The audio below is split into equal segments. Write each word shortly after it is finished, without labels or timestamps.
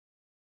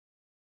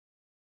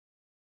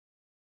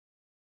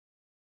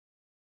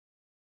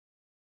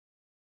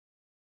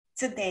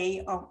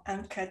Today on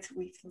Uncut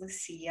with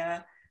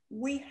Lucia,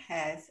 we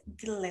have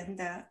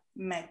Delanda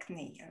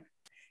McNair.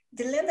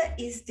 Delanda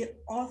is the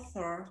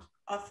author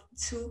of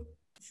two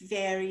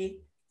very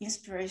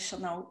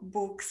inspirational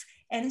books,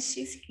 and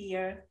she's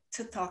here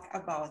to talk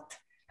about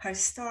her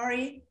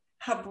story,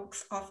 her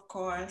books, of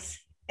course,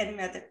 and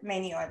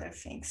many other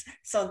things.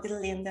 So,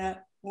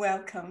 Delanda,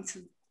 welcome to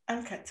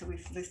Uncut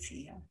with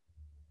Lucia.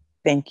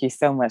 Thank you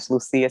so much,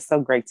 Lucia. It's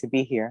so great to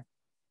be here.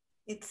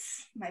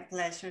 It's my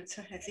pleasure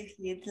to have you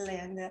here,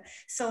 Delanda.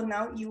 So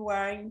now you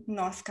are in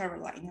North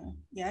Carolina,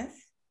 yes?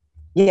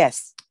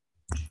 Yes.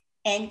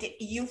 And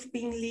you've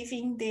been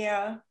living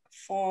there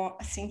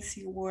since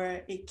you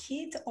were a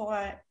kid,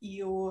 or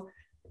you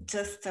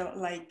just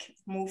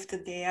moved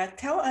there?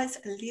 Tell us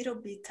a little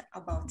bit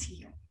about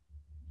you.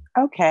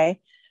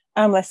 Okay.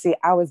 Let's see.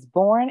 I was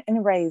born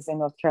and raised in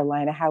North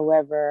Carolina.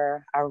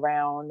 However,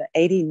 around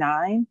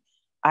 89,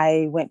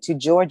 I went to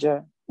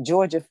Georgia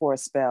for a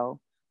spell.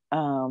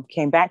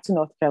 Came back to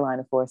North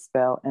Carolina for a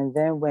spell, and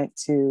then went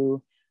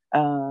to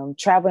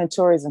travel and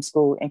tourism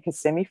school in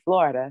Kissimmee,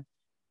 Florida.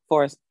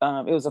 It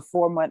was a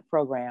 4-month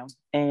program,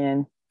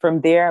 and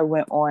from there I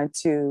went on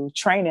to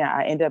training.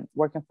 I ended up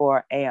working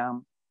for a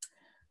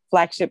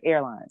flagship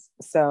airlines.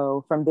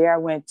 So from there I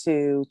went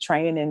to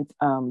training in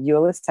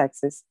Euless,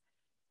 Texas.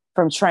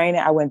 From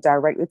training, I went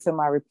directly to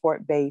my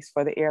report base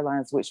for the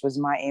airlines, which was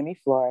Miami,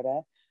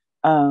 Florida.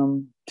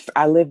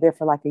 I lived there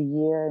for like a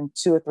year and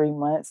 2 or 3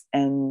 months,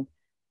 and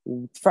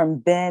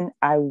from there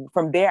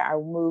I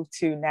moved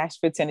to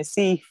Nashville,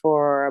 Tennessee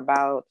for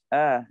about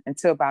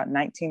until about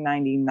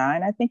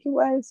 1999, I think it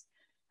was.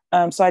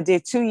 So I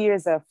did 2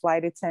 years of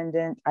flight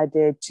attendant. I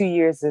did 2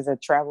 years as a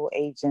travel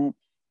agent,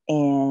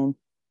 and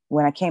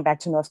when I came back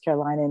to North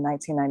Carolina in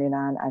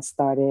 1999, I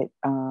started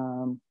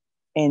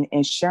in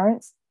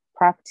insurance,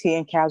 property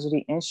and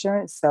casualty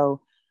insurance.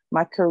 So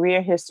my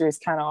career history is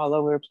kind of all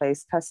over the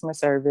place: customer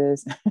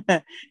service,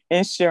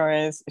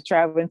 insurance,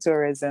 travel and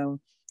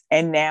tourism,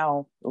 and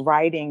now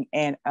writing.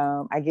 And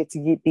I get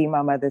to be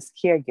my mother's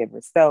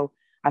caregiver. So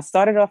I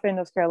started off in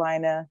North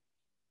Carolina,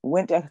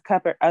 went to a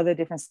couple other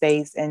different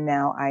states, and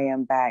now I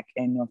am back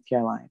in North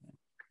Carolina.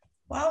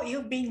 Wow,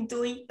 you've been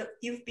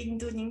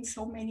doing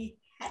so many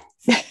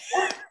hats.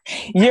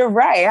 You're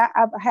right.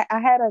 I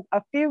had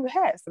a few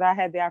hats that I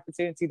had the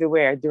opportunity to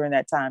wear during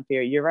that time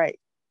period. You're right.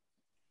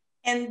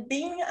 And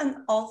being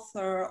an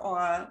author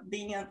or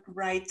being a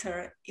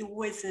writer, it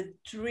was a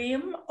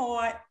dream,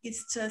 or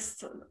it's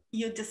just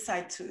you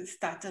decide to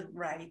start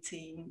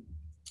writing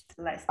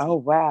last year? Oh,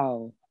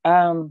 wow.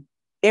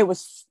 It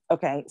was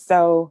okay.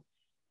 So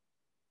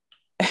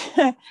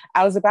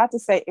I was about to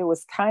say it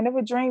was kind of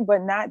a dream,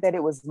 but not that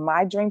it was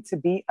my dream to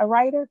be a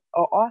writer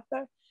or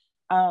author.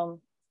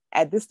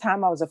 At this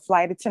time, I was a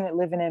flight attendant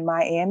living in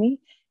Miami,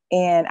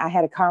 and I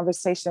had a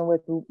conversation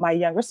with my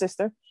younger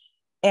sister.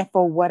 And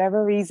for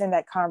whatever reason,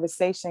 that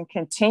conversation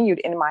continued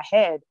in my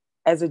head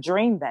as a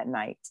dream that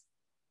night.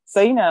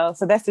 So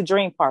that's the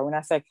dream part when I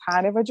said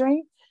kind of a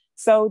dream.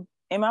 So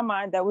in my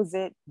mind, that was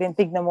it. Didn't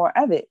think no more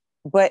of it.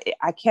 But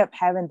I kept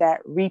having that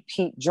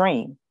repeat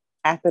dream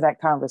after that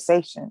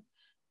conversation,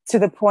 to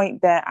the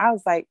point that I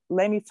was like,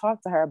 let me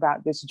talk to her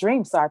about this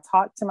dream. So I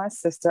talked to my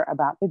sister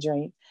about the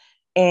dream,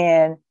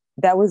 and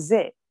that was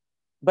it.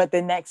 But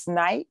the next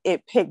night,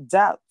 it picked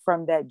up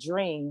from that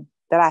dream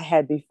that I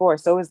had before.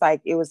 So it was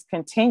like it was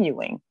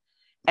continuing.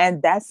 And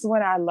that's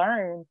when I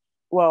learned,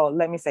 well,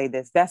 let me say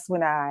this. That's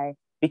when I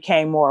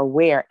became more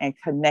aware and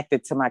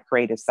connected to my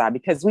creative side,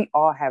 because we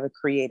all have a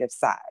creative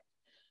side.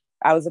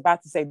 I was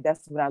about to say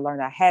that's when I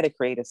learned I had a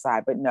creative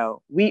side, but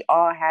no, we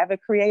all have a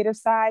creative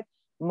side.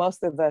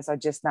 Most of us are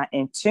just not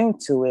in tune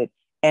to it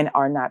and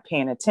are not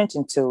paying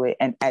attention to it.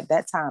 And at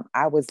that time,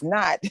 I was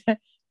not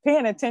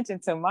paying attention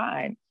to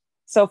mine.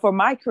 So for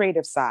my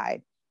creative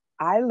side,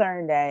 I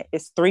learned that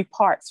it's 3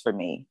 parts for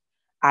me.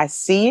 I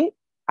see it,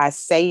 I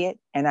say it,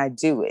 and I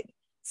do it.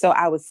 So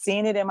I was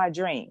seeing it in my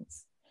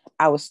dreams.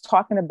 I was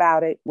talking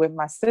about it with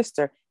my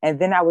sister, and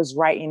then I was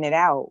writing it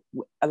out,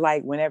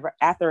 like whenever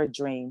after a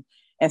dream.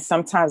 And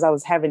sometimes I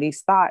was having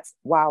these thoughts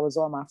while I was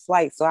on my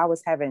flight. So I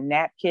was having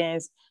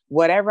napkins,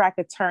 whatever I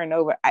could turn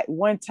over. At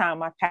one time,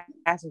 my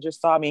passenger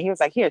saw me and he was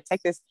like, here,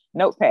 take this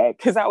notepad,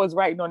 because I was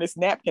writing on this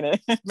napkin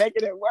and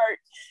making it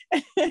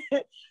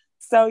work.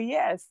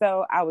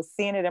 So I was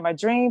seeing it in my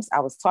dreams. I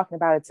was talking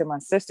about it to my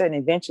sister. And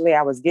eventually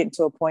I was getting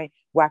to a point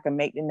where I could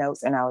make the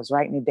notes and I was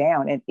writing it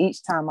down. And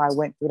each time I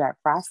went through that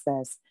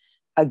process,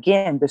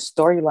 again, the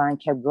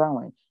storyline kept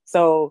growing.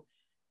 So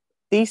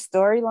these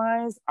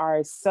storylines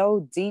are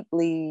so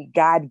deeply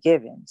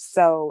God-given.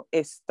 So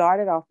it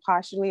started off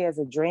partially as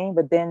a dream,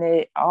 but then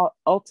it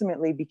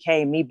ultimately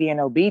became me being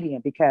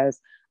obedient, because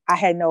I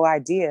had no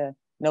idea,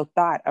 no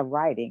thought of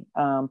writing.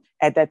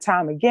 At that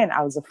time, again,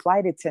 I was a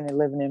flight attendant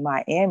living in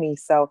Miami.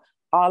 So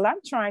all I'm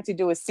trying to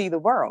do is see the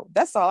world.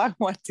 That's all I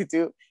want to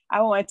do.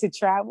 I want to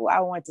travel. I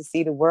want to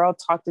see the world,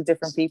 talk to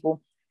different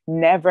people.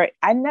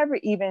 I never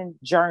even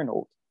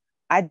journaled.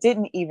 I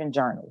didn't even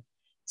journal.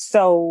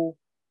 So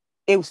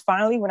it was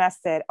finally when I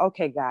said,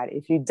 okay, God,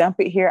 if you dump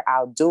it here,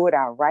 I'll do it.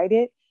 I'll write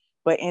it.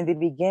 But in the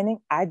beginning,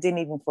 I didn't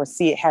even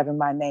foresee it having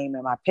my name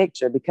and my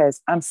picture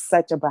because I'm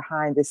such a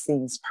behind the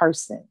scenes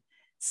person.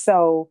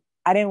 So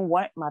I didn't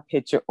want my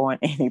picture on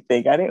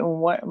anything. I didn't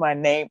want my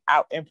name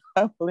out in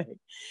public.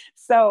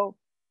 So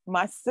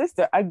my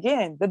sister,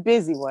 again, the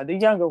busy one, the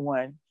younger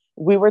one,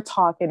 we were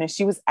talking and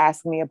she was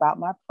asking me about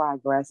my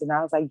progress. And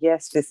I was like,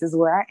 yes, this is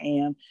where I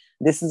am.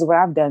 This is what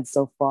I've done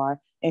so far.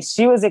 And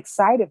she was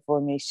excited for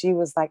me. She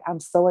was like,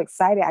 I'm so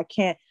excited. I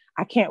can't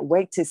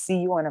wait to see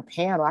you on a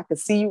panel. I could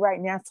see you right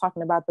now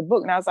talking about the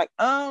book. And I was like,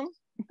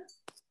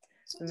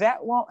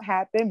 that won't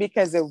happen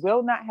because it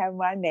will not have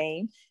my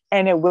name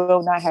and it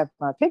will not have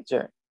my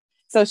picture.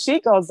 So she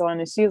goes on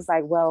and she was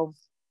like, well,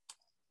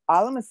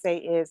 all I'm going to say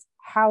is,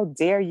 how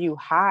dare you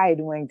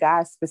hide when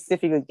God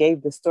specifically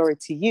gave the story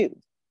to you?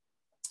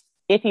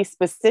 If he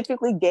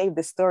specifically gave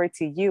the story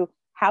to you,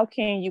 how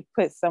can you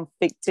put some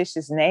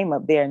fictitious name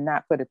up there and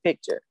not put a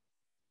picture?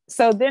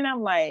 So then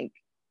I'm like,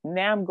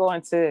 now I'm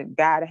going to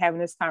God having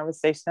this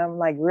conversation. I'm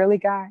like, really,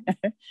 God?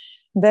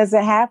 Does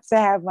it have to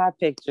have my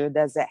picture?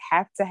 Does it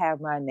have to have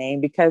my name?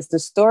 Because the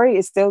story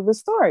is still the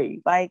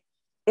story. Like,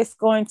 it's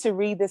going to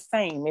read the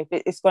same. If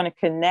it's going to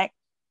connect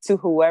to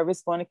whoever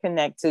it's going to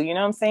connect to, you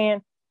know what I'm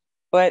saying?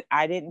 But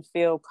I didn't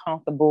feel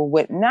comfortable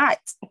with not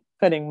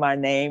putting my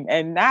name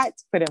and not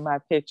putting my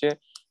picture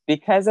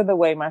because of the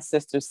way my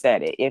sister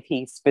said it. If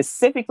he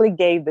specifically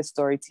gave the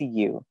story to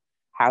you,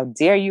 how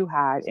dare you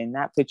hide and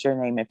not put your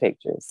name and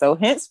picture? So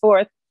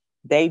henceforth,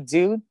 they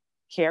do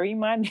carry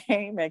my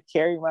name and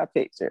carry my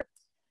picture.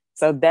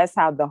 So that's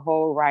how the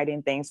whole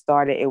writing thing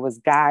started. It was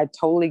God,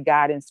 totally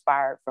God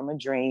inspired from a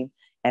dream.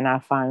 And I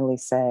finally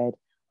said,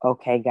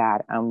 okay,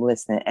 God, I'm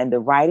listening. And the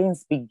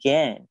writings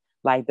begin,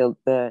 like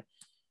the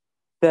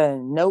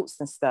notes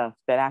and stuff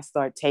that I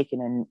started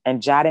taking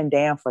and jotting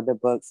down for the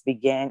books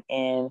began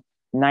in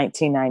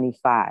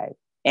 1995.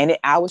 And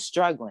I was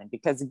struggling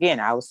because, again,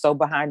 I was so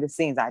behind the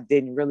scenes. I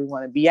didn't really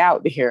want to be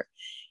out there.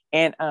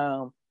 And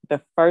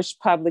the first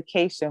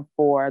publication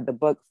for the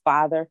book,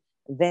 Father,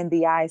 Then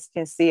the Eyes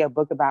Can See, a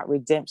book about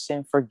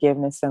redemption,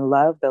 forgiveness, and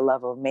love, the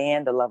love of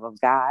man, the love of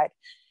God.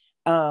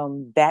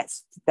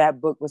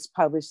 That book was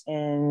published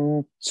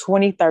in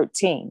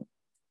 2013.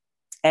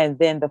 And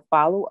then the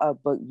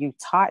follow-up book, You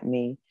Taught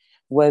Me,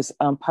 was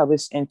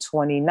published in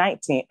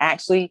 2019.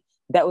 Actually,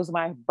 that was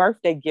my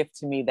birthday gift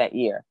to me that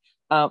year.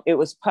 It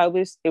was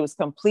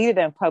completed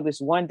and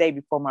published one day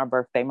before my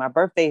birthday. My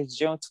birthday is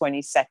June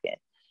 22nd.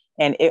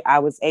 And I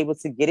was able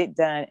to get it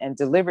done and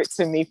delivered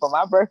to me for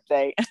my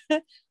birthday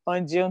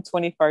on June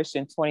 21st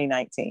in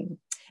 2019.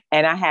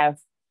 And I have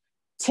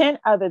 10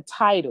 other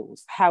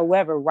titles.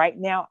 However, right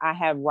now I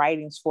have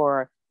writings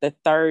for the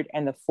third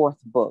and the fourth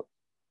book.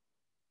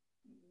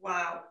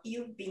 Wow,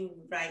 you've been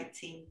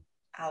writing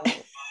a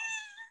lot.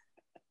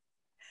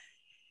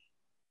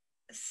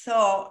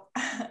 So,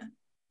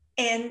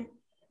 and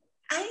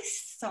I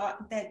saw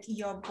that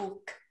your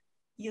book,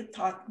 You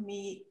Taught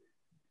Me,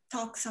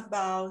 talks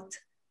about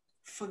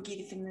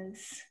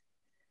forgiveness,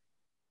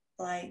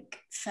 like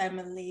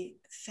family,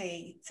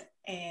 faith,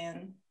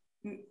 and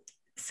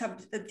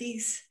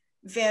these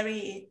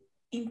very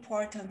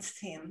important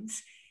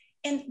themes.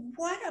 And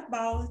what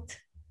about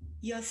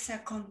your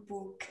second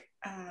book,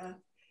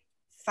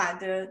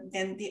 Farther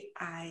Than the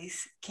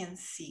Eyes Can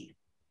See?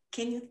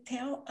 Can you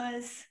tell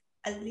us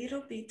a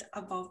little bit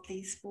about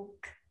this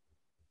book?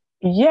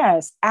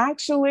 Yes,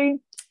 actually,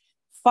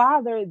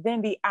 Farther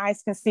Than the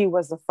Eyes Can See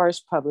was the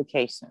first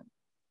publication.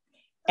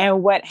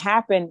 And what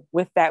happened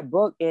with that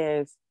book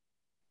is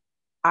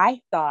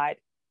I thought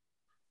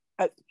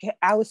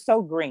I was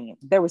so green.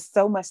 There was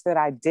so much that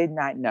I did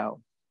not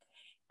know.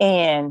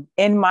 And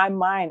in my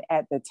mind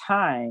at the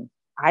time,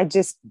 I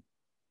just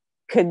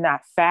could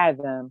not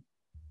fathom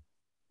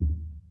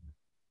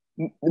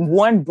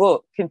one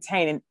book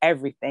containing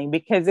everything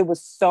because it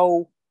was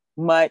so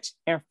much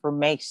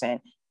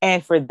information.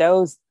 And for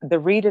the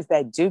readers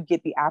that do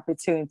get the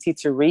opportunity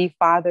to read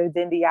Farther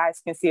Than the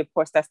Eyes Can See, of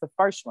course, that's the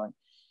first one.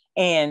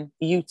 And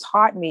You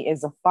Taught Me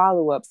is a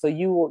follow-up. So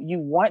you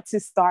want to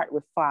start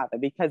with Father,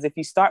 because if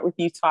you start with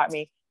You Taught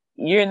Me,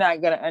 you're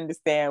not going to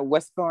understand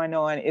what's going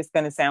on. It's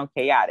going to sound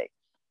chaotic.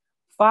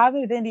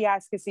 Farther Than the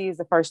Eyes Can See is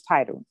the first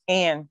title.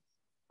 And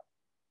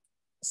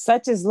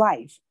such is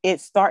life. It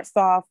starts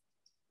off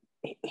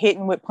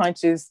hitting with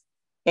punches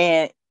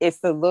and it's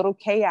a little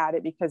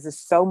chaotic because there's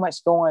so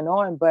much going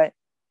on. But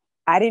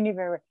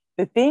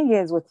the thing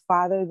is with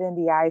Farther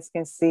Than the Eyes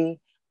Can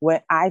See,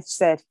 when I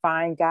said,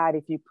 fine, God,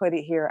 if you put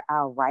it here,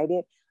 I'll write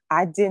it.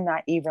 I did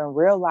not even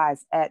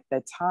realize at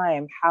the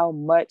time how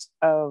much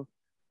of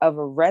a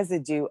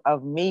residue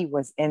of me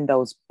was in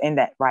those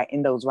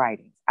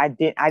writings. I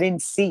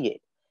didn't see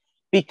it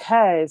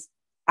because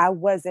I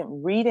wasn't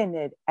reading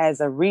it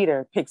as a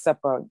reader picks up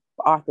an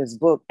author's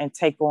book and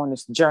take on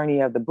this journey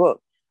of the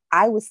book.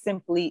 I was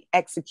simply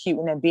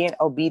executing and being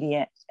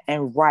obedient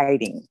and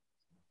writing.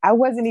 I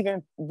wasn't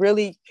even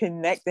really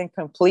connecting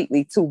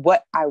completely to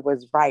what I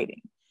was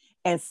writing.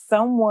 And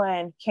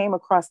someone came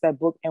across that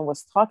book and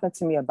was talking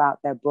to me about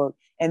that book,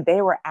 and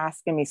they were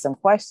asking me some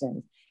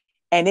questions.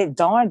 And it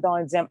dawned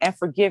on them, and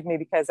forgive me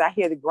because I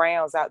hear the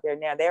grounds out there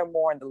now. They're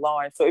mowing the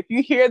lawn. So if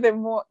you hear the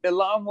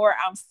lawnmower,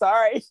 I'm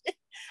sorry.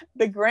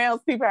 The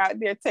grounds people out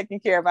there taking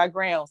care of our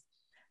grounds.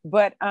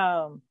 But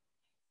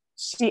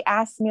she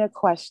asked me a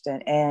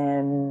question,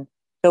 and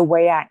the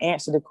way I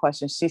answered the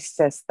question, she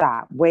said,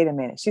 "Stop, wait a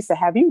minute." She said,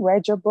 "Have you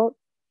read your book?"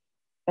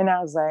 And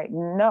I was like,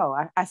 "No."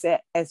 I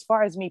said, "As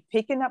far as me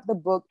picking up the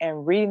book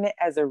and reading it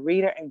as a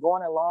reader and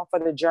going along for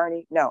the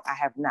journey, no, I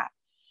have not."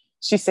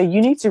 She said, "You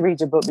need to read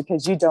your book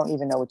because you don't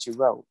even know what you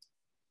wrote."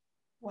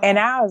 Wow. And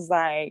I was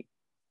like,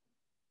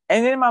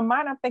 and then in my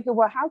mind, I'm thinking,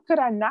 well, how could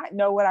I not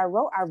know what I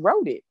wrote? I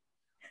wrote it.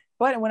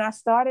 But when I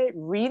started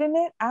reading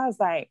it, I was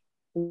like,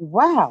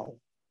 wow,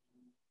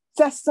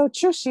 that's so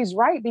true. She's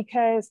right,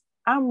 because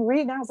I'm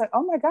reading. I was like,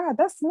 oh my God,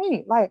 that's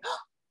me. Like,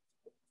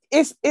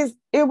 it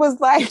was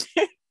like,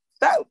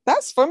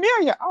 that's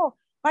familiar. Oh,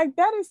 like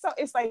that is so,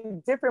 it's like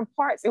different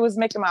parts. It was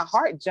making my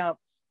heart jump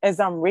as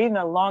I'm reading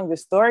along the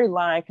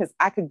storyline, because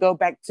I could go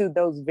back to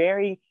those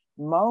very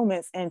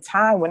moments in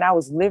time when I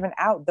was living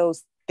out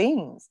those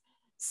things.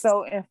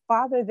 So in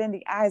Farther Than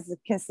the Eyes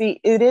Can See,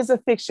 it is a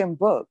fiction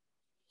book.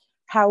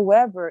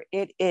 However,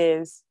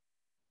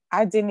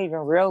 I didn't even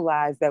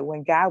realize that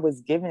when God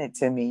was giving it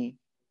to me,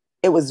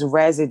 it was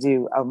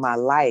residue of my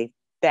life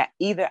that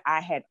either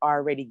I had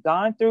already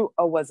gone through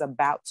or was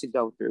about to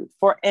go through.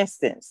 For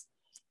instance,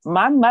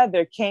 my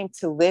mother came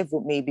to live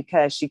with me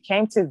because she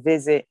came to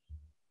visit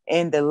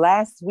in the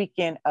last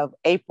weekend of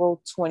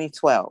April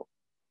 2012.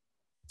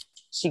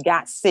 She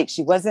got sick.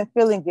 She wasn't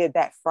feeling good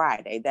that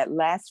Friday, that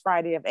last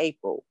Friday of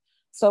April.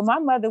 So my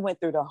mother went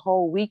through the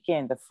whole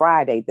weekend, the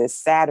Friday, the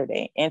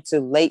Saturday, into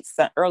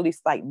early,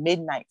 like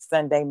midnight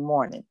Sunday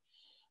morning.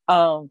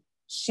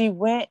 She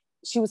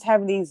was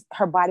having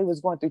her body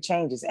was going through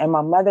changes. And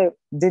my mother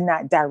did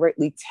not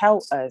directly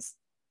tell us,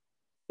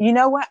 you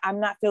know what, I'm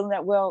not feeling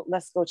that well,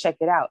 let's go check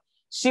it out.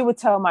 She would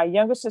tell my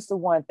younger sister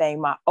one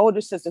thing, my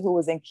older sister who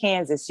was in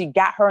Kansas, she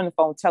got her on the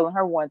phone telling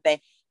her one thing.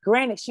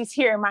 Granted, she's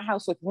here in my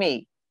house with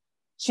me.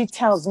 She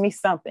tells me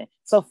something.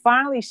 So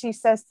finally she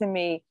says to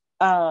me,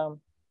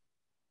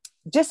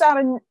 just out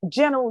of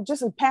general,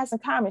 just a passing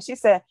comment, she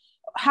said,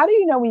 "How do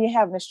you know when you're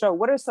having a stroke?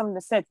 What are some of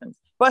the symptoms?"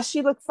 But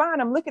she looked fine.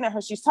 I'm looking at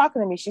her. She's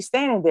talking to me. She's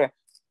standing there.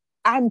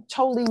 I'm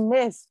totally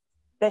missed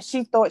that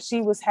she thought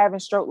she was having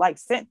stroke-like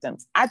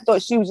symptoms. I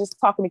thought she was just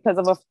talking because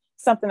of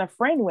something a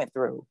friend went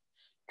through.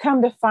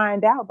 Come to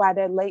find out, by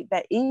that late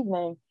that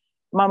evening,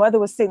 my mother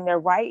was sitting there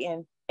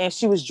writing and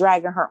she was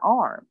dragging her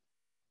arm.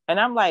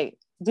 And I'm like,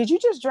 did you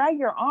just drag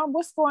your arm?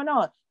 What's going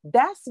on?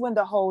 That's when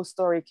the whole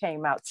story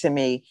came out to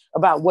me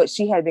about what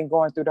she had been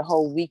going through the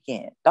whole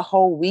weekend.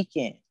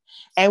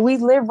 And we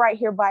live right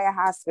here by a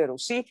hospital.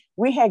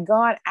 We had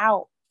gone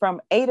out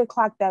from 8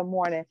 o'clock that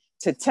morning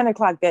to 10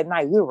 o'clock that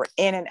night. We were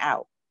in and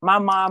out. My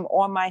mom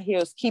on my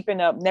heels, keeping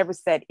up, never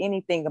said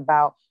anything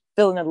about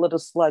feeling a little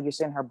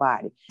sluggish in her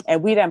body.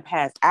 And we done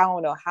passed, I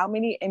don't know how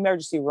many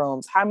emergency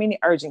rooms, how many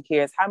urgent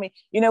cares,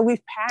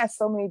 we've passed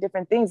so many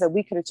different things that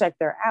we could have checked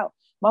her out.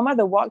 My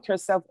mother walked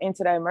herself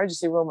into that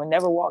emergency room and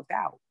never walked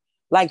out.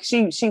 Like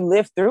she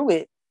lived through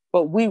it,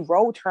 but we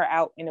rolled her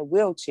out in a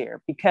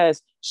wheelchair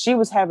because she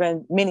was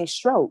having many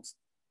strokes.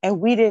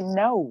 And we didn't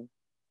know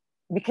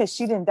because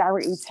she didn't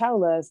directly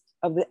tell us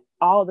of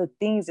all the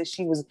things that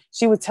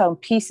she would tell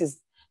pieces.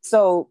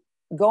 So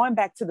going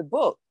back to the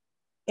book,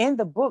 in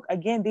the book,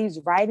 again, these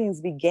writings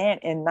began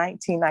in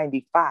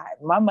 1995.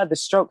 My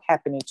mother's stroke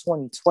happened in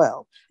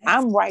 2012.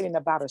 I'm writing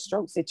about a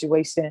stroke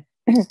situation.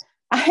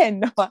 I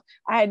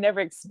had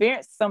never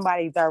experienced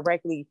somebody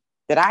directly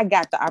that I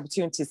got the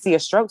opportunity to see a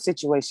stroke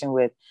situation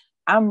with.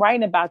 I'm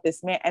writing about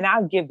this man, and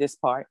I'll give this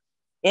part.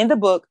 In the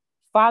book,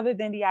 Farther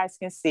Than the Eyes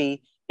Can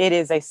See, it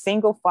is a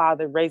single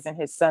father raising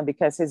his son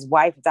because his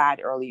wife died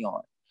early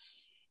on.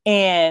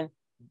 And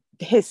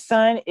his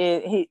son,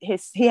 he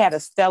had a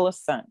stellar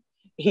son.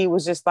 He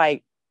was just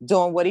like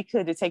doing what he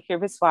could to take care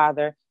of his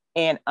father.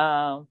 And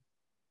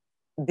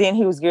then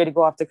he was geared to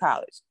go off to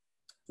college.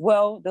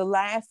 Well, the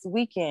last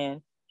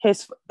weekend,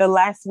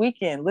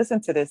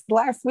 listen to this, the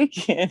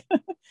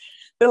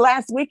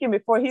last weekend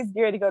before he's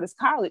geared to go to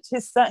college,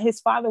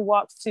 his father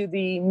walks to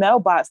the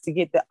mailbox to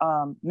get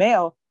the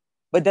mail,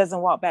 but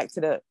doesn't walk back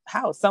to the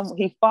house.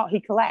 He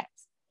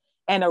collapsed.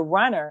 And a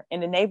runner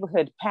in the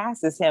neighborhood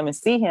passes him and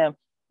see him,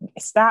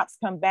 stops,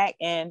 come back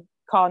and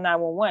call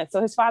 911.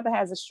 So his father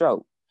has a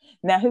stroke.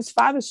 Now his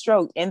father's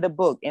stroke in the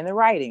book, in the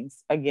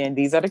writings, again,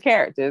 these are the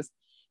characters.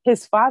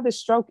 His father's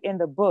stroke in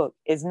the book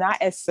is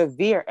not as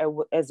severe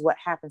as what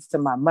happens to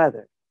my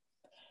mother.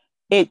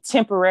 It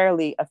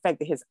temporarily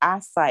affected his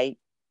eyesight.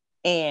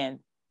 And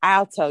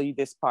I'll tell you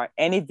this part.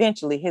 And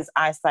eventually his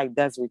eyesight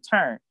does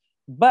return.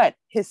 But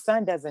his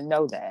son doesn't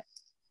know that.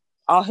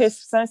 All his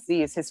son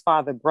sees is his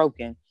father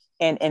broken.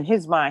 And in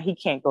his mind, he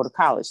can't go to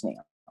college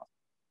now.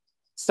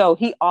 So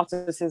he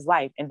alters his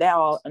life. And that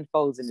all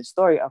unfolds in the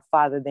story of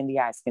Farther Than the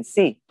Eyes Can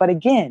See. But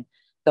again,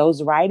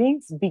 those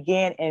writings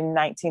began in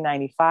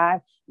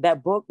 1995.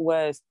 That book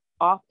was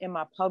off in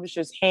my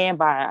publisher's hand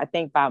by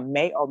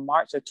May or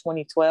March of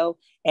 2012.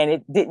 And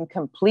it didn't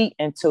complete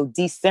until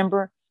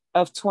December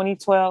of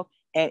 2012.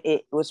 and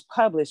it was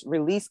published,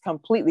 released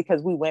completely,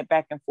 because we went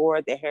back and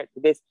forth. There had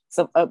been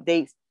some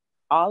updates.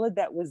 All of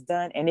that was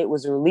done, and it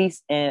was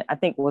released in, I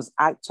think it was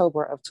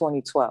October of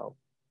 2012.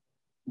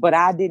 But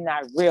I did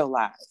not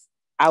realize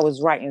I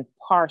was writing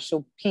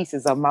partial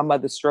pieces of my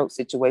mother's stroke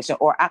situation,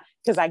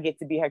 because I get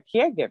to be her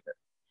caregiver.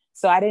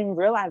 So I didn't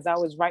realize I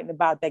was writing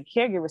about that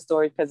caregiver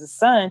story because the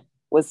son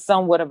was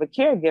somewhat of a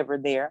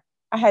caregiver there.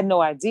 I had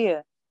no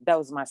idea that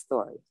was my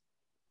story.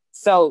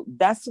 So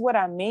that's what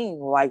I mean.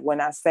 Like when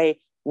I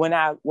say, when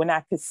I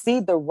could see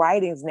the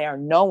writings now,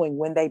 knowing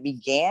when they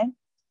began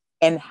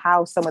and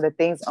how some of the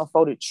things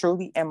unfolded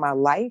truly in my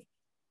life,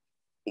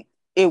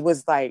 it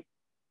was like,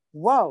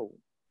 whoa,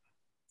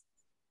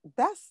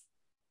 that's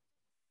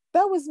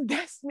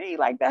me.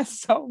 Like, that's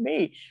so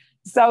me.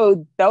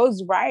 So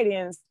those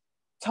writings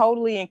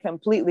totally and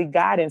completely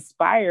got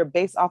inspired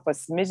based off a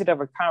smidget of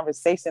a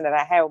conversation that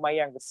I had with my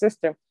younger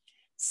sister,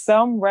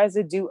 some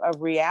residue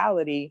of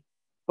reality,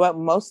 but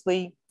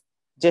mostly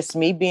just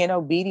me being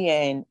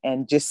obedient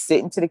and just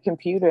sitting to the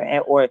computer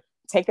or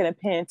taking a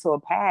pen to a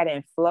pad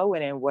and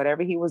flowing, and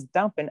whatever he was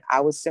dumping, I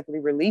was simply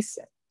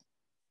releasing.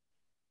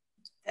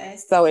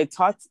 So it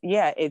talks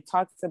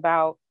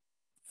about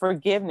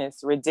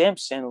forgiveness,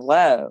 redemption,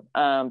 love,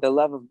 the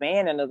love of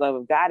man and the love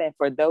of God. And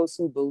for those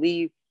who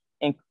believe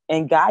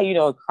in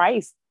God,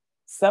 Christ,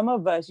 some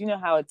of us,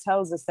 how it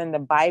tells us in the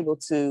Bible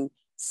to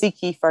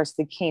seek ye first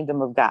the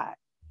kingdom of God.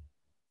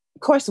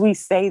 Of course, we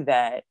say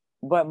that,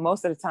 but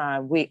most of the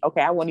time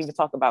I won't even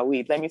talk about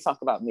weed. Let me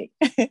talk about me.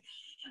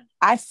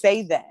 I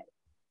say that,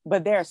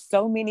 but there are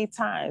so many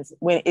times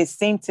when it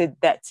seemed to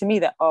me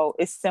that, oh,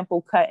 it's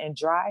simple, cut and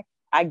dry.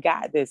 I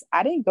got this.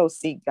 I didn't go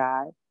seek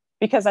God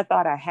because I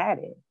thought I had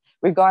it,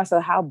 regardless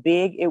of how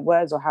big it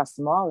was or how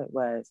small it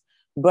was.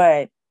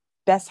 But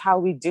that's how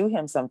we do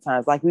him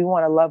sometimes. Like, we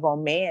want to love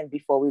on man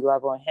before we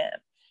love on him.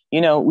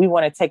 We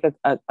want to take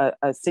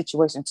a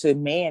situation to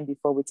man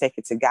before we take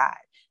it to God.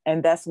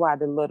 And that's why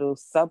the little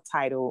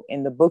subtitle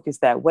in the book is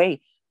that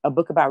way: a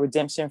book about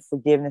redemption,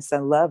 forgiveness,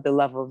 and love, the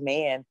love of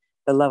man,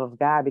 the love of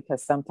God,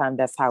 because sometimes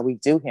that's how we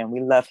do him. We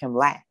love him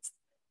last,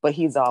 but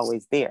he's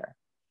always there.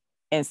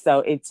 And so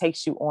it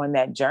takes you on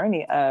that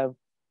journey of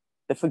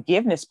the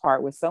forgiveness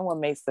part, where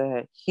someone makes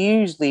a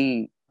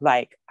hugely,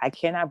 like, I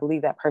cannot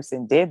believe that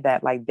person did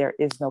that. Like, there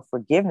is no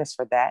forgiveness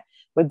for that.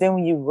 But then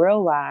when you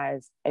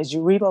realize, as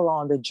you read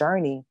along the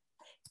journey,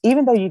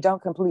 even though you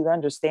don't completely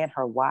understand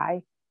her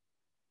why,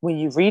 when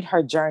you read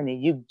her journey,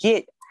 you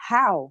get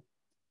how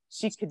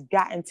she could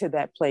get into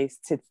that place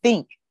to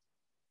think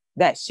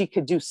that she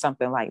could do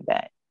something like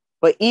that.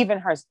 But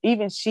even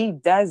she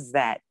does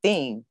that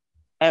thing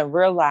and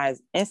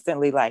realize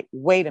instantly, like,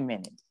 wait a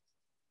minute,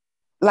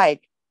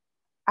 like,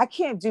 I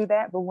can't do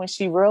that. But when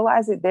she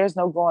realized it, there's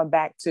no going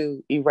back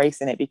to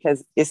erasing it,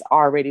 because it's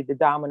already, the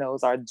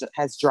dominoes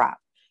has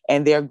dropped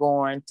and they're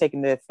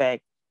taking the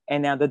effect.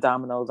 And now the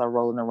dominoes are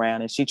rolling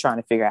around and she's trying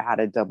to figure out how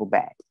to double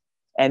back.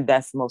 And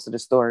that's most of the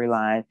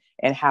storyline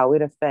and how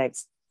it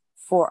affects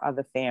 4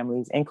 other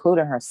families,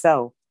 including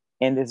herself,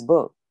 in this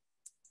book.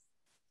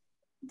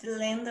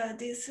 Delanda,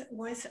 this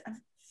was a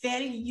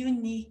very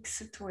unique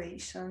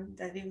situation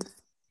that you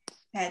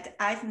had.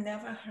 I've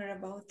never heard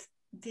about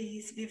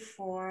this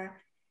before.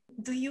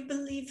 Do you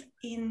believe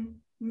in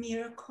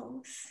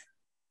miracles?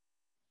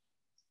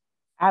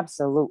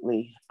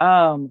 Absolutely.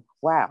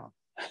 Wow.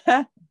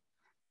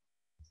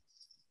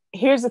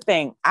 Here's the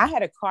thing. I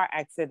had a car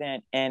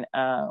accident and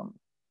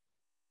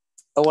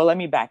let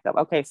me back up.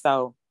 Okay,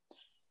 so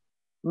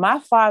my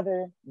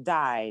father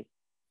died.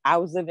 I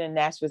was living in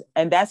Nashville,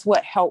 and that's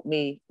what helped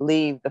me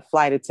leave the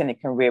flight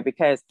attendant career,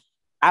 because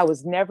I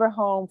was never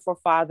home for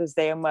Father's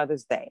Day or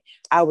Mother's Day.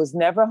 I was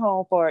never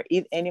home for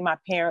any of my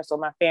parents or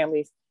my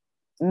family's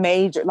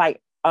major, like,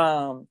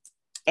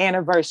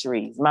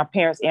 anniversaries, my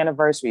parents'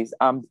 anniversaries,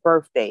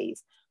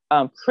 birthdays,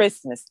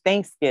 Christmas,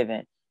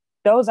 Thanksgiving.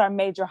 Those are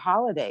major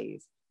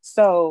holidays.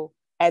 So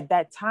at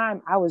that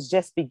time, I was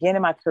just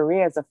beginning my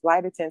career as a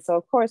flight attendant. So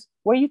of course,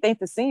 where do you think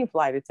the senior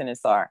flight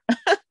attendants are?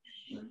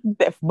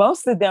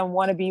 Most of them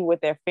want to be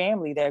with their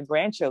family, their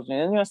grandchildren,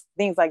 and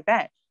things like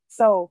that.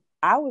 So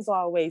I was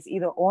always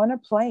either on a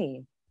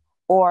plane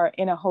or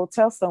in a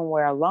hotel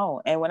somewhere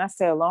alone. And when I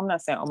say alone, I'm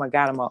not saying, oh my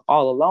God, I'm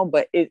all alone,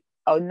 but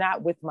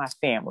not with my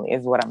family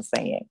is what I'm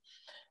saying.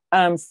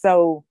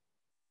 So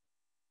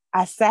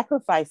I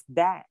sacrificed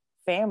that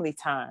family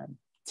time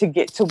to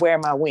get to wear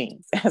my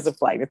wings as a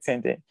flight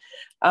attendant.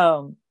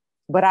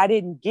 But I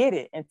didn't get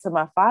it until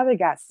my father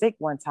got sick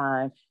one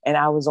time and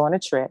I was on a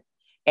trip,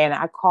 and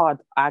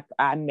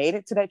I made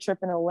it to that trip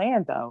in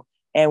Orlando.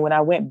 And when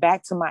I went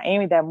back to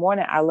Miami that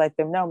morning, I let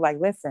them know, like,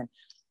 listen,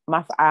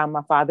 my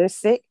father's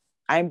sick.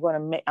 I'm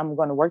going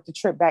to work the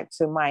trip back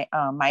to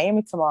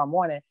Miami tomorrow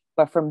morning.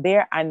 But from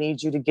there, I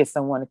need you to get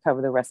someone to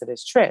cover the rest of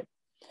this trip.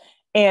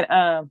 And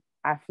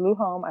I flew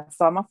home. I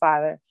saw my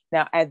father.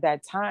 Now, at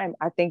that time,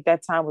 I think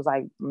that time was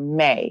like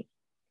May.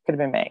 Could have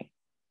been May. I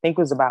think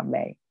it was about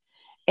May.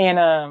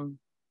 And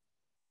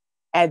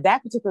at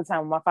that particular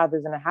time, when my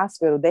father's in the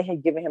hospital, they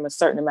had given him a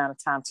certain amount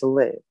of time to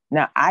live.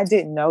 Now, I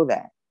didn't know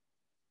that.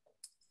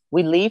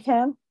 We leave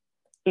him.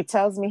 He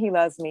tells me he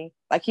loves me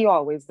like he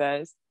always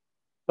does.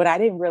 But I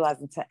didn't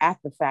realize until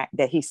after the fact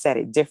that he said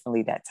it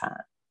differently that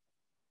time.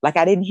 Like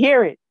I didn't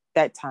hear it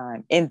that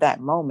time in that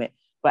moment.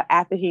 But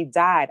after he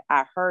died,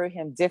 I heard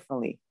him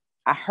differently.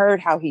 I heard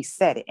how he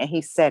said it, and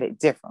he said it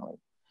differently.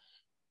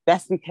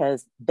 That's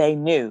because they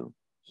knew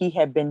he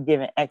had been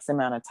given X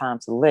amount of time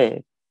to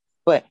live,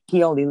 but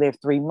he only lived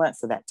 3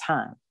 months of that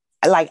time.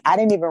 Like, I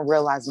didn't even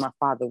realize my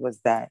father was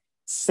that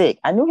sick.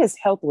 I knew his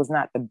health was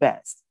not the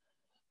best,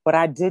 but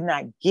I did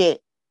not get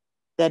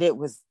that it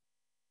was,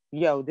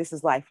 yo, this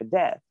is life or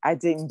death. I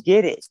didn't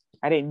get it.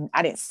 I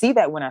didn't see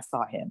that when I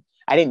saw him.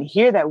 I didn't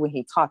hear that when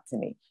he talked to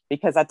me,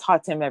 because I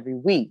talked to him every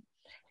week.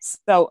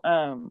 So,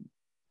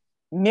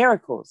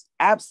 miracles,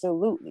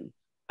 absolutely.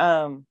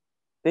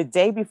 The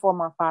day before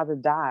my father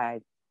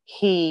died,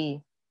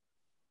 he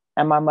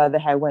and my mother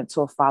had went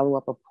to a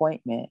follow-up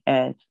appointment,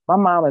 and my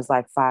mom was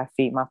like 5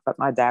 feet.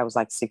 My dad was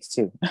like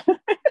 6'2".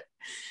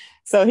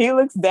 So he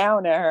looks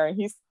down at her and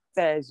he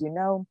says,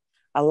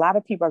 a lot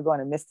of people are going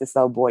to miss this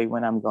old boy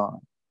when I'm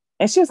gone.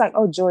 And she was like,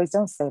 oh, Joyce,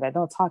 don't say that.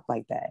 Don't talk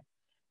like that.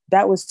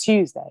 That was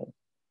Tuesday.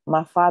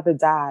 My father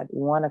died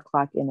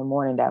 1:00 in the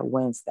morning that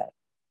Wednesday.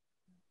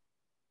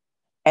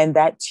 And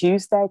that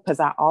Tuesday, because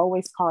I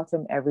always called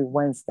him every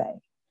Wednesday.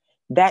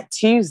 That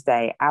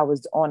Tuesday, I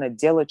was on a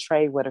dealer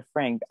trade with a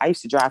friend. I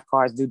used to drive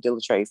cars, do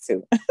dealer trades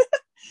too.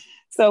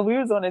 So we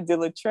was on a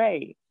dealer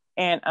trade.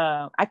 And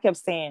I kept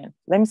saying,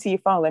 let me see your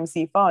phone. Let me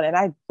see your phone. And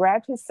I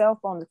grabbed his cell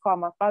phone to call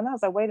my father. And I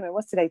was like, wait a minute,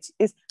 what's today?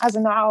 I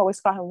said, no, I always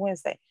call him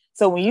Wednesday.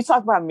 So when you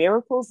talk about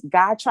miracles,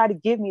 God tried to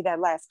give me that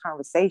last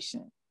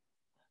conversation.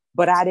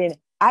 But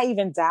I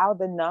even dialed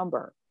the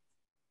number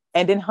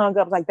and then hung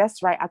up like,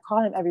 that's right. I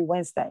call him every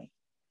Wednesday.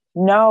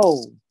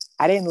 No,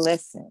 I didn't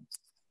listen.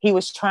 He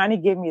was trying to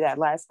give me that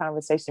last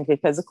conversation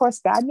because, of course,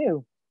 God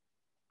knew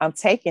I'm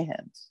taking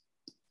him.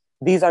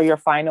 These are your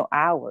final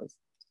hours.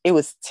 It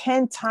was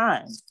 10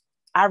 times.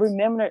 I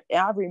remember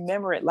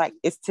it like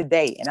it's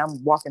today, and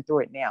I'm walking through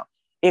it now.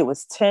 It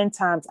was 10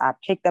 times I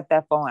picked up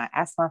that phone. I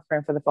asked my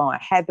friend for the phone. I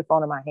had the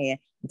phone in my hand,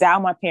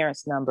 dialed my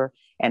parents' number,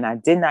 and I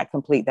did not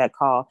complete that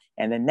call.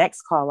 And the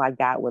next call I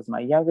got was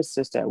my younger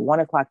sister at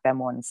 1:00 that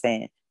morning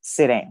saying,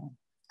 sit down.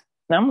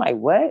 And I'm like,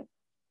 what?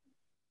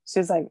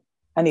 She's like,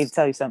 I need to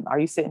tell you something. Are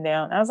you sitting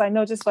down? And I was like,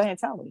 no, just go ahead and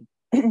tell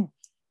me.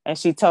 And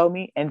she told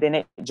me, and then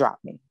it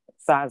dropped me.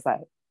 So I was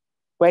like,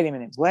 wait a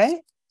minute,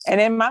 what?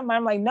 And in my mind,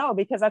 I'm like, no,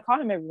 because I call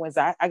him every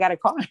Wednesday. I got to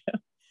call him.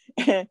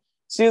 And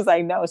she was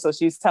like, no. So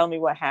she's telling me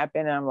what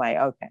happened. And I'm like,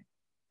 okay.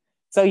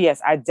 So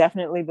yes, I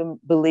definitely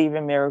believe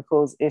in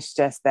miracles. It's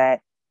just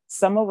that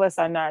some of us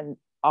are not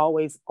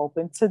always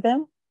open to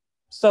them.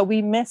 So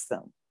we miss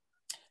them.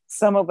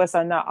 Some of us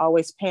are not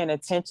always paying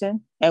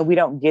attention, and we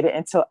don't get it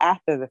until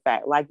after the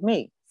fact, like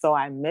me. So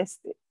I missed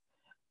it.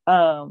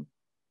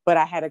 But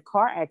I had a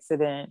car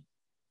accident.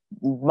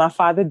 My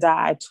father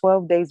died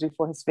 12 days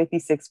before his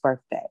 56th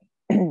birthday.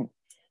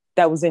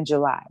 That was in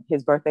July.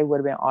 His birthday would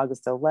have been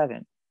August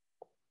 11th.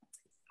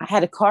 I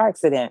had a car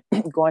accident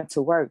going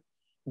to work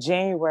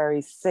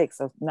January 6th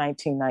of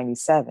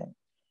 1997.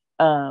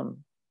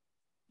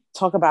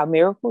 Talk about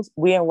miracles.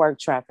 We in work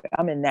traffic.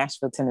 I'm in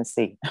Nashville,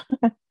 Tennessee.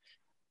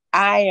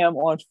 I am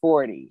on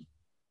 40.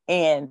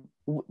 And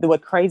the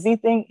crazy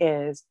thing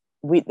is,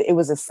 it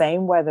was the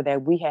same weather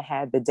that we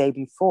had the day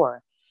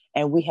before.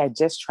 And we had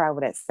just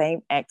traveled that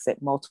same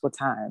exit multiple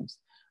times.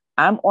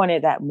 I'm on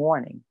it that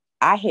morning.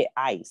 I hit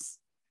ice.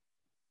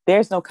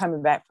 There's no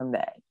coming back from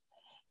that.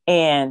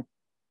 And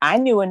I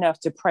knew enough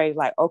to pray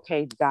like,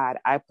 okay, God,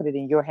 I put it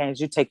in your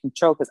hands. You take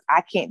control, because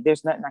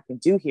there's nothing I can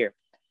do here.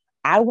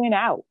 I went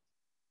out.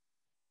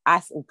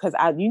 Because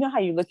you know how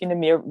you look in the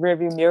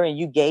rearview mirror and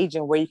you gauge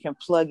and where you can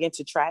plug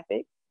into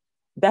traffic.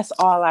 That's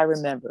all I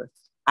remember.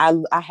 I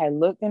had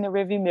looked in the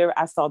rearview mirror.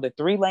 I saw the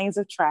 3 lanes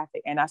of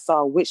traffic, and I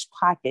saw which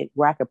pocket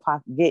where I could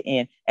get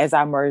in as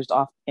I merged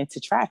off into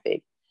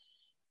traffic.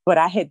 But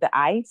I hit the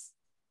ice,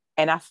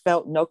 and I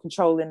felt no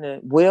control in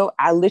the wheel.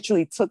 I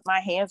literally took my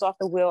hands off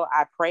the wheel.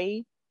 I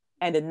prayed,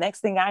 and the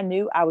next thing I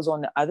knew, I was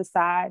on the other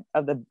side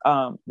of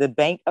the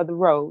bank of the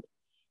road,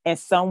 and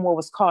someone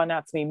was calling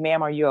out to me,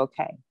 "Ma'am, are you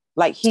okay?"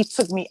 Like, he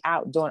took me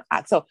out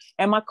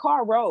and my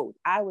car rode.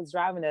 I was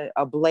driving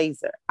a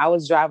Blazer. I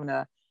was driving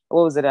a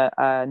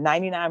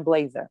 99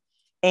 Blazer.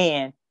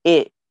 And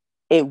it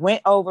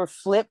went over,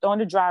 flipped on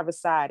the driver's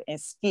side and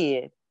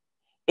skid.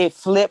 It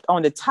flipped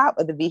on the top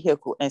of the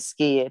vehicle and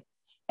skid.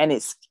 And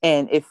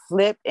it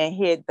flipped and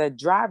hit the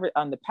driver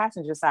on the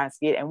passenger side and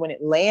skid. And when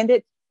it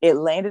landed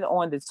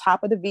on the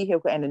top of the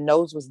vehicle, and the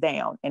nose was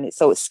down. And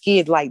so it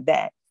skid like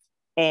that.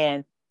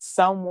 And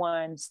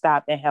someone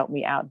stopped and helped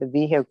me out the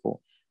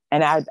vehicle.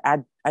 And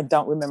I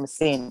don't remember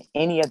seeing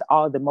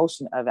all the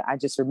motion of it. I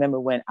just remember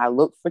when I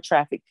looked for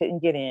traffic, couldn't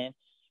get in.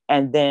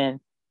 And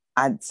then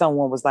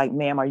someone was like,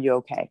 "Ma'am, are you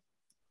okay?"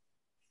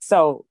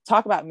 So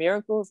talk about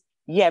miracles.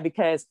 Yeah,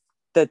 because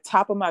the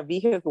top of my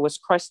vehicle was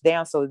crushed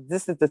down. So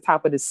this is the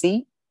top of the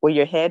seat where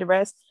your head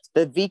rests.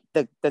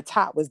 The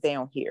top was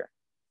down here.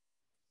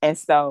 And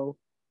so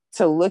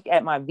to look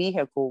at my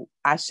vehicle,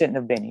 I shouldn't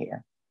have been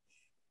here.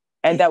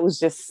 And that was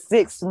just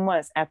 6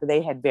 months after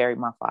they had buried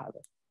my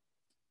father.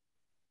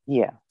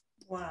 Yeah.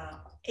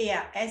 Wow.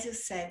 Yeah, as you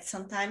said,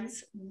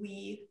 sometimes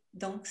we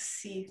don't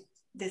see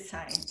the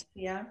signs.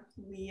 Yeah,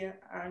 we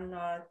are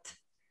not,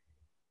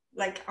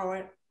 like,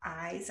 our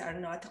eyes are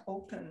not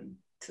open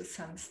to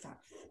some stuff.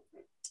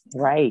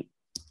 Right.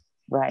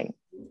 Right.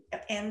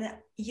 And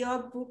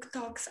your book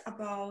talks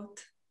about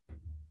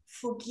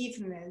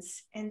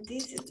forgiveness, and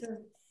this is a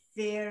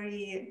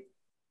very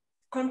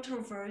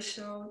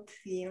controversial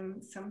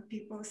theme. Some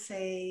people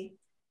say,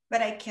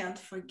 but I can't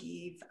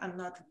forgive. I'm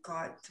not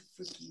God to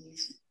forgive.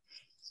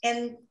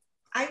 And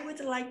I would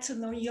like to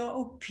know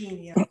your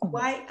opinion.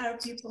 Why are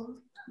people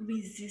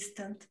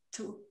resistant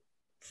to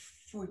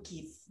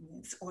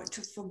forgiveness or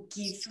to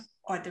forgive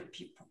other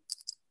people?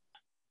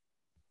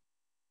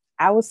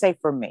 I would say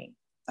for me,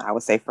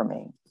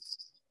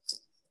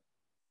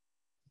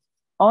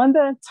 on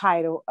the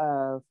title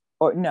of,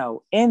 or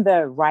no, in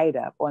the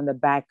write-up on the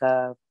back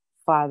of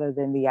Farther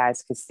Than the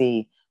Eyes Could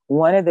See,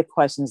 one of the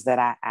questions that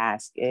I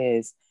ask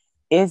is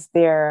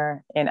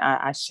there, and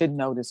I should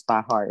know this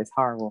by heart, it's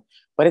horrible,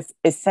 but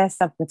it says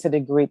something to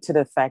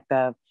the fact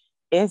of,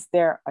 is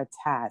there a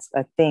task,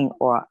 a thing,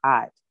 or an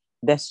act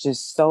that's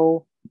just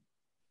so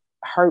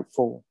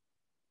hurtful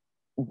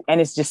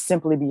and it's just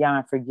simply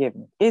beyond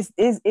forgiveness?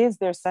 Is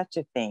there such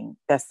a thing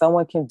that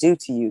someone can do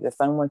to you, that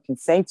someone can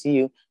say to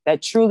you,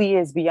 that truly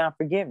is beyond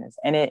forgiveness,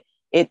 and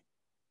it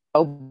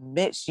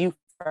omits you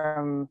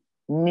from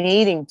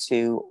needing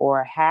to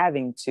or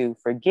having to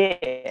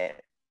forgive?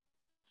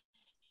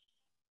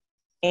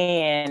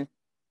 And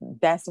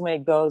that's when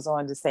it goes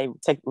on to say,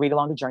 read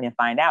along the journey and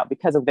find out,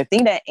 because of the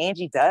thing that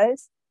Angie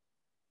does,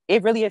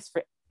 it really is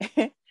for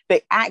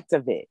the act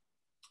of it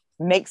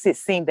makes it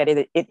seem that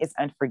it is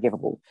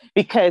unforgivable,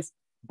 because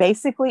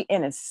basically,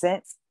 in a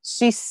sense,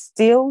 she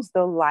steals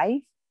the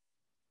life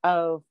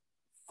of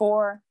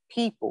 4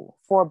 people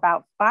for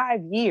about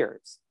 5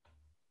 years.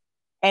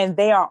 And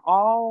they are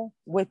all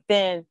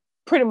within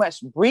pretty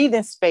much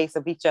breathing space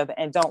of each other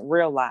and don't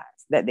realize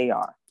that they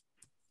are.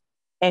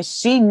 And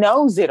she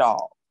knows it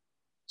all.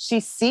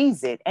 She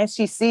sees it, and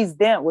she sees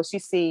them. Well, she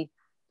sees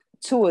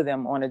 2 of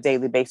them on a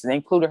daily basis,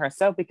 including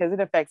herself, because it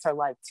affects her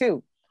life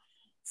too.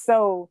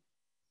 So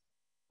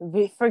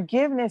the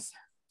forgiveness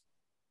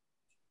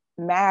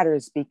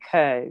matters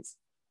because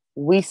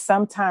we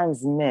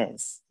sometimes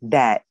miss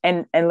that.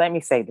 And let me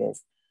say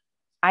this.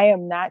 I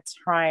am not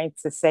trying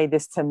to say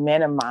this to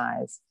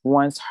minimize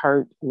one's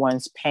hurt,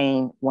 one's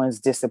pain, one's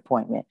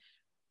disappointment.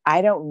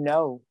 I don't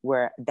know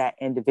where that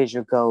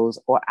individual goes,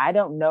 or I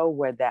don't know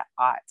where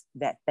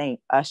that thing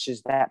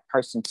ushers that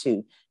person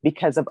to,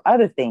 because of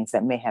other things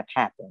that may have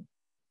happened,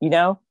 you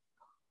know?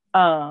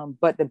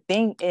 But the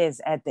thing is,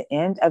 at the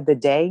end of the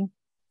day,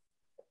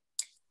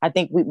 I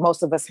think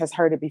most of us has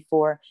heard it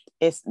before.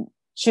 It's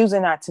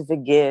choosing not to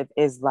forgive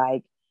is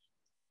like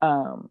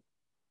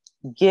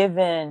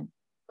giving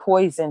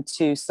poison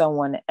to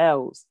someone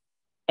else.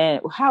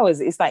 And how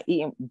is it? It's like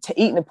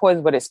eating the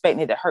poison, but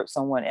expecting it to hurt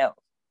someone else.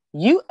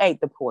 You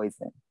ate the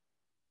poison.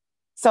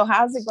 So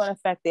how's it going to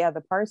affect the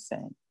other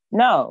person?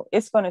 No,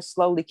 it's going to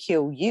slowly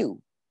kill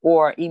you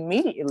or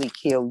immediately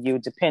kill you,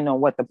 depending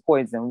on what the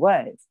poison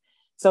was.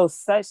 So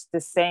such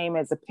the same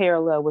as a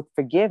parallel with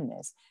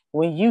forgiveness.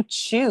 When you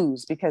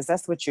choose, because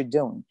that's what you're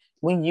doing,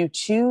 when you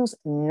choose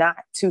not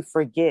to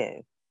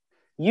forgive,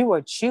 you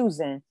are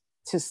choosing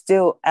to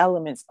steal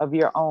elements of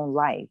your own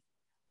life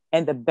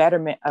and the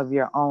betterment of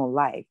your own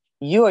life.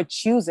 You are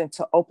choosing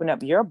to open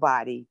up your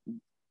body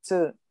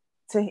to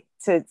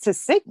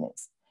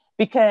sickness,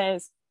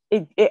 because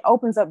it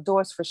opens up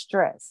doors for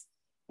stress.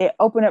 It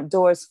opens up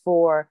doors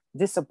for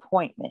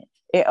disappointment.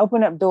 It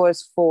opens up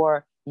doors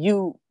for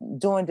you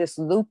doing this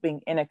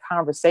looping in a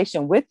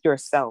conversation with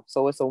yourself.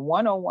 So it's a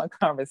one-on-one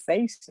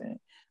conversation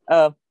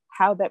of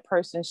how that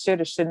person should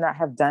or should not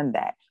have done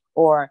that,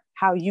 or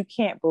how you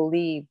can't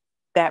believe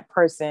that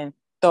person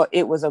thought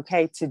it was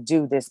okay to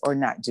do this or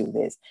not do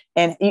this.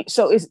 And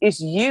so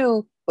it's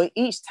you, but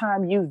each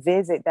time you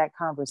visit that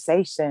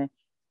conversation,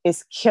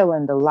 it's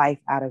killing the life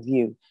out of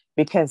you,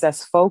 because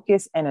that's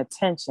focus and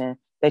attention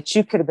that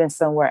you could have been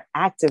somewhere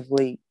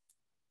actively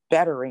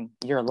bettering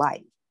your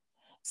life.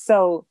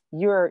 So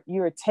you're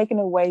taking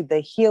away the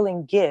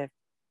healing gift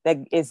that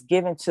is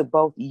given to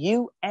both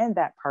you and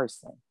that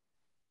person.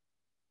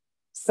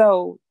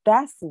 So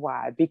that's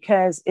why,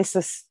 because it's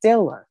a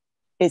stealer.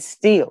 It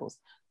steals.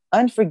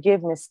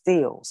 Unforgiveness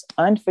steals.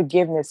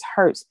 Unforgiveness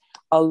hurts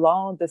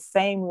along the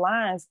same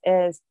lines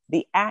as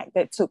the act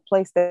that took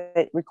place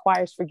that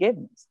requires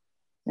forgiveness.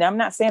 Now, I'm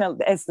not saying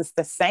it's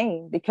the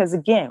same, because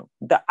again,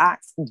 the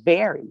acts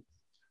vary,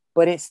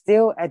 but it's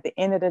still, at the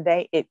end of the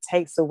day, it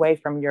takes away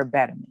from your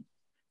betterment.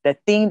 The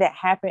thing that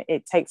happened,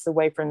 it takes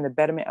away from the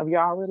betterment of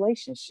your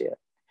relationship,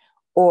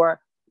 or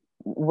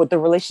with the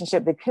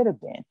relationship that could have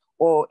been,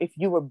 or if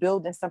you were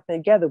building something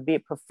together, be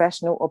it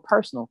professional or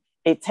personal,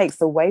 it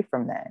takes away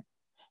from that.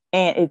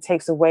 And it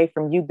takes away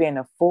from you being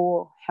a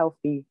full,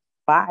 healthy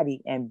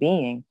body and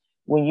being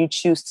when you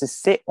choose to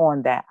sit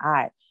on that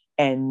eye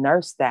and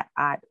nurse that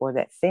eye or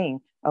that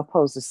thing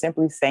opposed to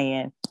simply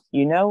saying,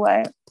 you know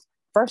what?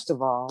 First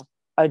of all,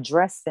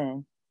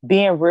 addressing,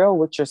 being real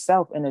with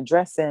yourself and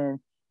addressing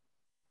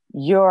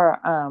your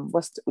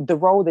the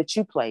role that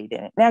you played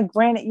in it. Now,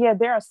 granted, yeah,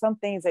 there are some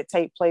things that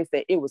take place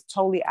that it was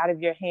totally out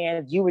of your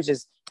hands. You were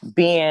just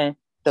being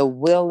the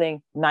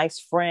willing, nice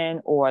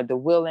friend or the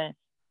willing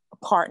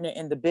partner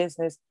in the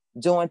business,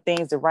 doing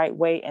things the right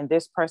way, and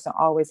this person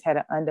always had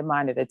an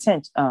undermined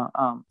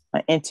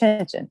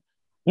intention.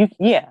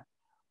 Yeah,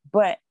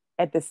 but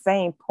at the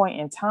same point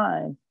in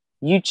time,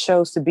 you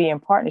chose to be in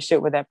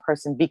partnership with that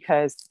person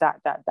because ...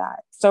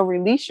 So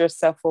release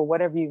yourself for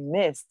whatever you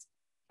missed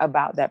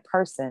about that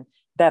person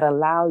that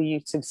allow you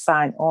to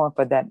sign on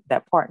for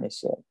that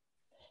partnership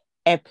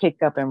and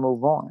pick up and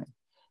move on.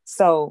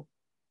 So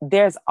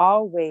there's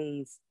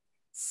always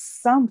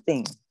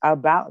something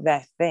about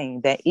that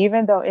thing that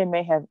even though it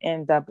may have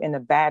ended up in a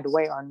bad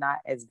way or not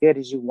as good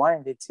as you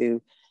wanted it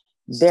to,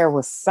 there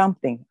was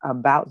something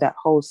about that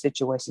whole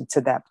situation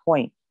to that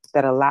point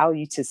that allowed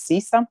you to see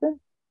something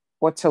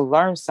or to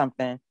learn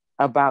something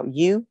about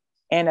you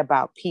and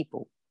about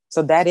people.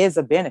 So that is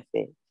a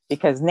benefit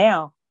because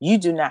now you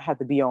do not have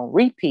to be on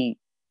repeat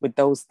with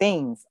those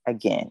things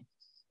again.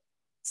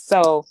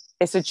 So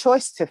it's a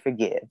choice to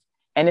forgive,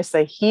 and it's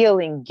a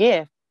healing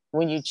gift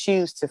when you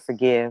choose to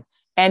forgive.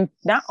 And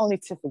not only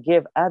to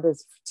forgive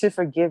others, to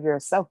forgive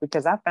yourself,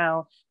 because I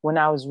found when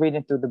I was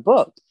reading through the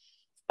book,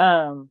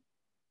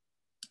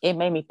 it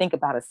made me think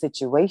about a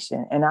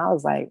situation. And I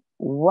was like,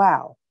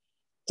 wow,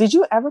 did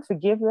you ever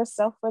forgive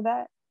yourself for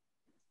that?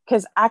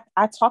 Because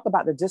I talk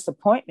about the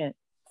disappointment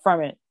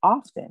from it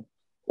often,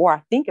 or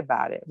I think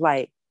about it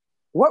like,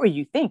 what were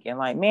you thinking?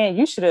 Like, man,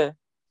 you should have ...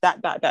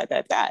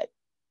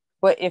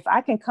 But if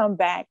I can come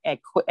back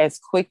as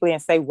quickly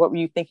and say, what were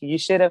you thinking? You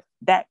should have,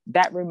 that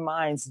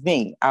reminds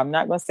me, I'm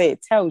not going to say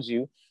it tells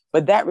you,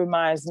 but that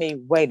reminds me,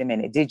 wait a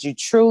minute, did you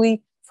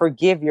truly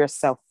forgive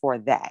yourself for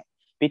that?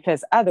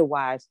 Because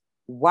otherwise,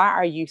 why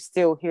are you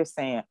still here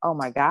saying, oh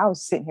my God, I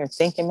was sitting here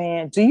thinking,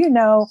 man, do you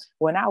know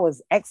when I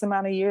was X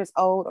amount of years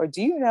old, or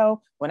do you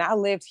know when I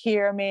lived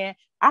here, man,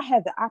 I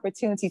had the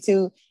opportunity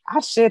to, I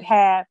should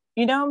have,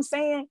 you know what I'm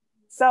saying?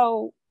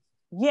 So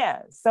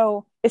yeah,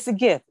 so it's a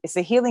gift. It's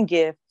a healing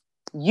gift.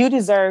 You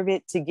deserve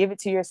it to give it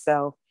to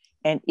yourself.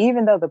 And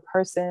even though the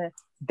person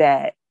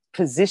that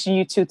positioned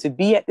you to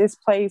be at this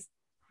place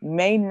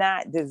may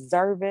not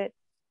deserve it,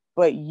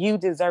 but you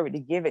deserve it to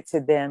give it to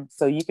them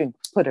so you can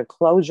put a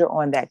closure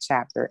on that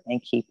chapter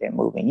and keep it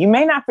moving. You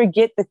may not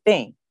forget the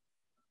thing,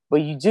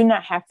 but you do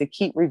not have to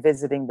keep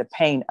revisiting the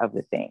pain of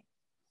the thing.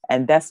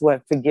 And that's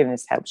what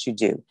forgiveness helps you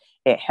do.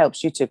 It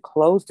helps you to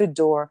close the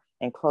door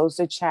and close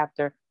the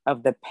chapter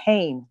of the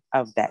pain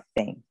of that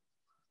thing.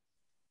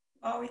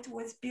 Oh, it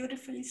was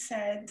beautifully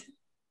said.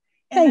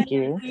 And Thank I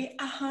you. agree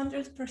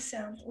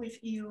 100%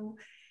 with you.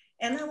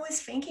 And I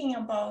was thinking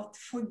about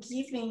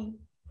forgiving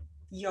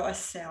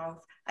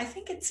yourself. I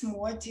think it's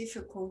more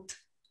difficult.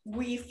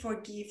 We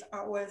forgive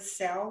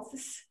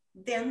ourselves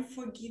than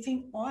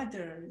forgiving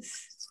others.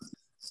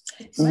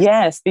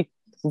 Yes,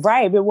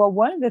 right. But well,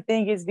 one of the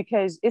things is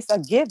because it's a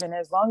given.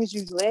 As long as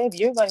you live,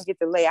 you're going to get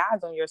to lay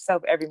eyes on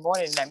yourself every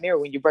morning in that mirror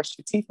when you brush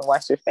your teeth and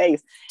wash your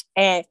face.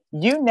 And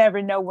you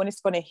never know when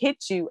it's going to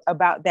hit you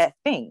about that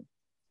thing.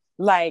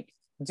 Like,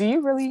 do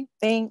you really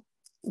think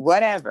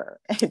whatever, ...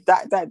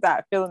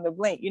 fill in the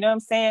blank, you know what I'm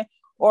saying?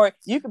 Or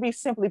you could be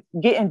simply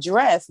getting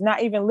dressed,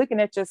 not even looking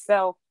at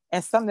yourself,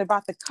 and something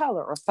about the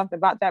color or something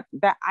about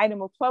that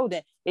item of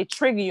clothing, it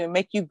trigger you and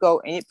make you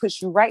go, and it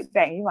puts you right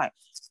back. And you're like,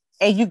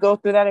 and you go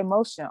through that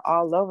emotion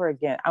all over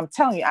again. I'm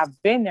telling you,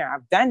 I've been there.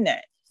 I've done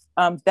that.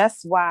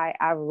 That's why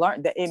I've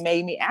learned that it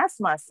made me ask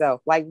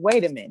myself, like,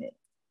 wait a minute.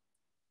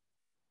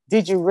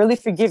 Did you really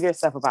forgive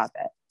yourself about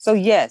that? So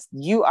yes,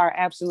 you are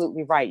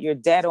absolutely right. You're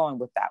dead on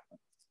with that one.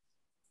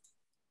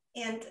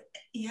 And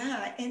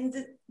yeah, and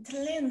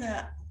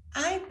Delanda,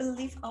 I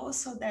believe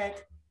also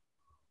that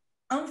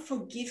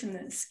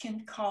unforgiveness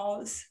can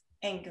cause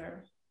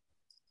anger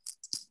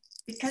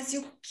because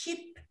you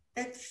keep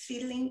that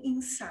feeling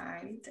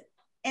inside,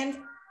 and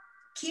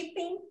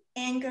keeping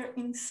anger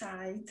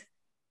inside,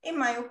 in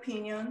my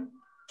opinion,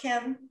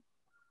 can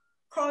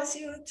cause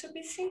you to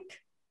be sick.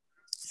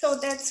 So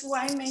that's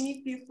why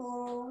many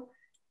people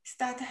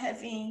start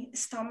having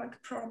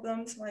stomach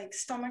problems like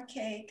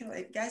stomachache,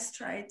 like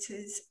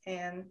gastritis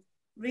and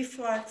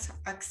reflux,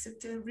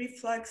 acid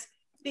reflux,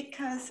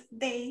 because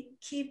they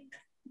keep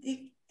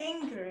the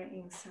anger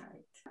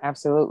inside.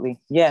 Absolutely.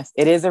 Yes,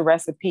 it is a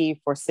recipe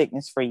for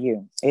sickness for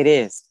you. It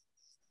is.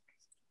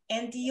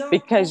 And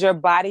because your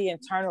body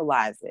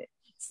internalizes it.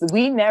 So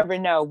we never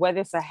know whether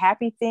it's a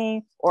happy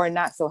thing or a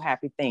not so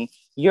happy thing.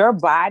 Your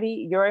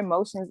body, your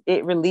emotions,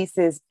 it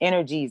releases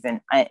energies and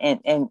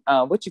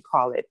what you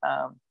call it.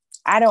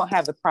 I don't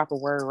have the proper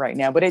word right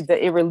now, but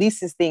it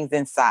releases things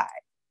inside,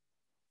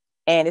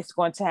 and it's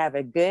going to have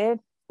a good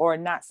or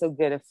not so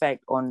good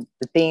effect on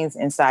the things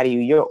inside of you,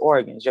 your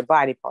organs, your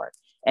body parts.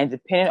 And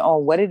depending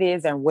on what it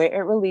is and where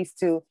it released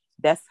to,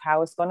 that's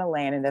how it's going to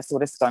land, and that's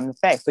what it's going to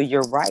affect. So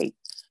you're right.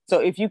 So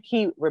if you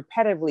keep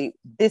repetitively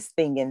this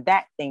thing and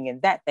that thing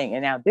and that thing,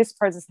 and now this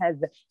person has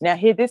now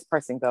here this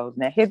person goes,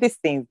 now here this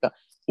thing goes.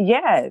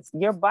 Yes,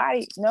 your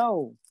body,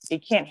 no, it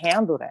can't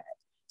handle that.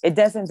 It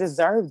doesn't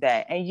deserve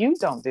that. And you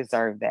don't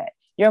deserve that.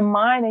 Your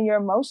mind and your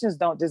emotions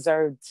don't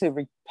deserve to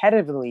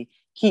repetitively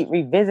keep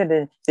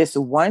revisiting this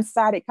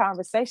one-sided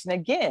conversation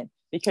again,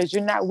 because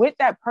you're not with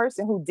that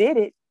person who did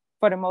it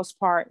for the most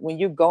part. When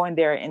you're going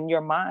there in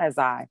your mind's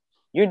eye,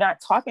 you're not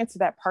talking to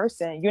that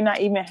person. You're not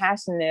even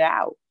hashing it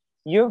out.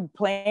 You're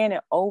playing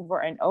it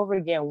over and over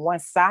again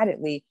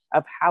one-sidedly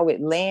of how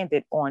it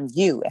landed on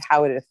you and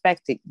how it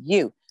affected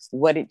you,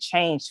 what it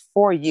changed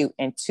for you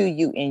and to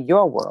you in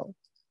your world.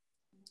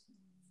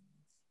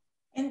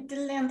 And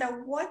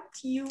Delanda, what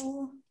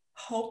you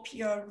hope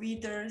your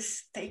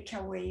readers take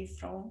away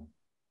from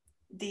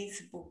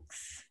these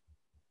books?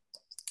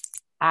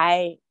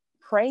 I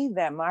pray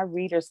that my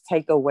readers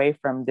take away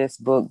from this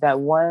book that,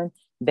 one,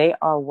 they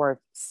are worth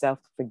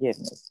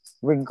self-forgiveness,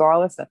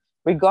 regardless of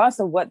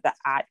what the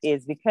odd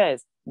is,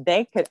 because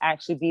they could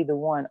actually be the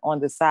one on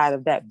the side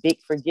of that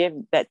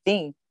that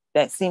thing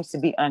that seems to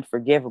be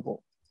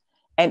unforgivable.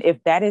 And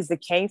if that is the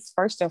case,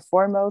 first and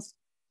foremost,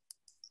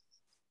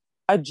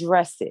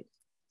 address it,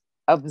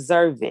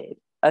 observe it,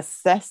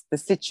 assess the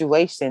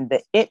situation,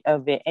 the it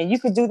of it. And you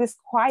could do this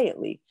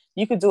quietly.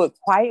 You could do it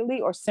quietly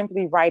or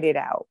simply write it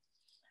out.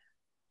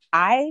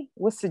 I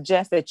would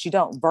suggest that you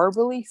don't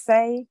verbally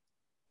say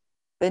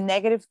the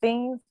negative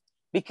things,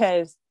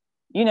 because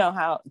you know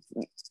how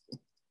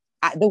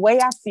the way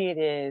I see it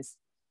is,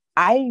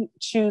 I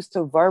choose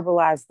to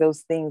verbalize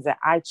those things that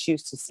I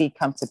choose to see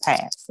come to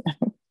pass.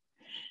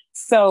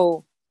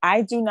 So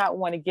I do not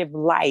want to give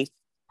life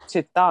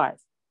to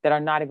thoughts that are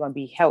not going to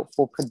be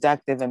helpful,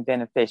 productive, and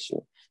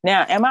beneficial.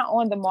 Now, am I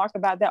on the mark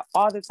about that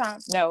all the time?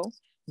 No,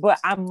 but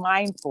I'm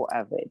mindful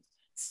of it.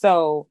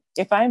 So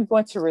if I'm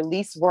going to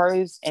release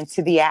words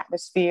into the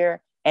atmosphere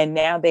and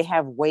now they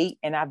have weight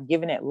and I've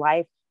given it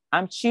life,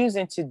 I'm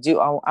choosing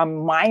to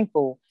I'm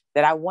mindful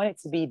that I want it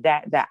to be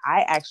that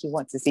I actually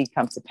want to see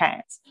come to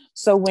pass.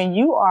 So when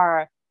you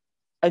are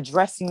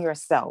addressing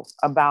yourself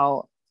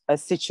about a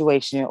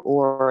situation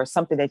or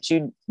something that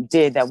you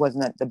did that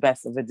wasn't the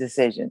best of a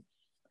decision,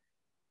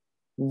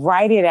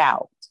 write it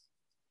out.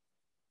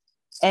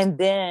 And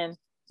then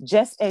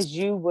just as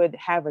you would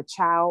have a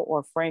child or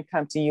a friend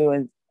come to you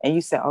and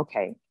you say,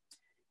 okay,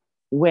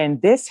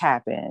 when this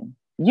happened,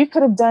 you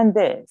could have done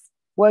this.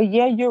 Well,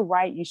 yeah, you're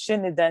right. You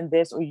shouldn't have done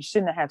this, or you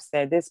shouldn't have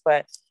said this,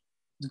 but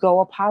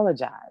go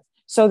apologize.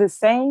 So the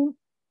same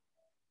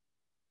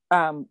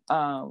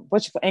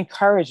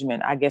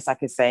encouragement, I guess I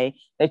could say,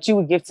 that you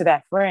would give to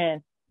that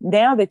friend,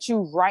 now that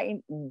you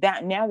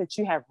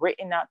have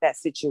written out that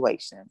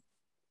situation,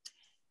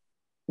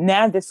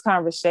 now this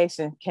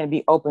conversation can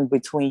be open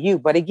between you.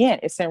 But again,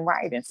 it's in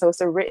writing. So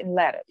it's a written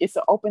letter. It's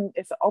an open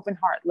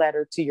heart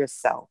letter to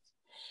yourself.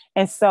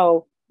 And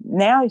so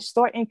now you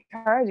start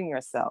encouraging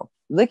yourself.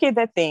 Look at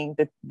that thing,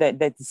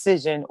 that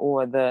decision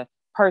or the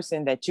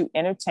person that you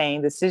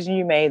entertained, the decision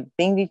you made, the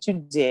thing that you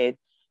did,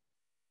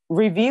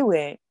 review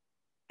it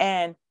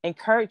and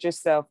encourage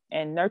yourself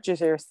and nurture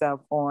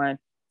yourself on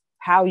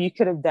how you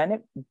could have done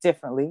it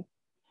differently,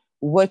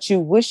 what you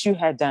wish you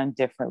had done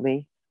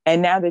differently.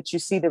 And now that you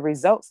see the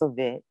results of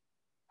it,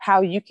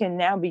 how you can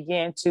now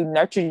begin to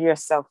nurture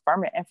yourself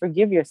from it and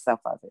forgive yourself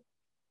of it.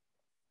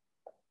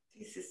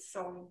 This is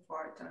so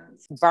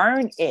important.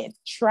 Burn it,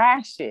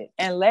 trash it,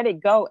 and let it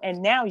go.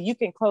 And now you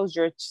can close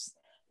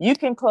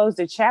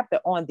the chapter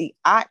on the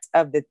act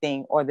of the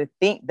thing or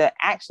the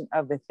action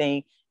of the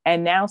thing,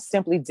 and now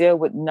simply deal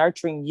with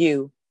nurturing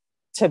you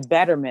to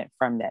betterment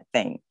from that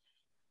thing.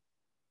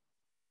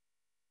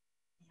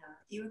 Yeah,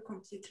 you're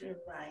completely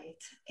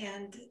right.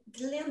 And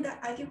Delanda,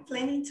 are you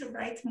planning to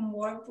write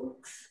more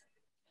books?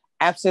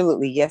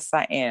 Absolutely. Yes,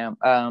 I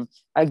am.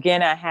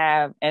 Again, I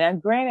have, and I'm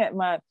granted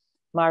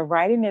my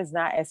writing is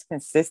not as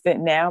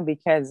consistent now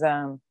because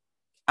I'm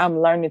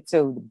learning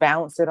to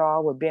balance it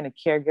all with being a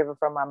caregiver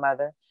for my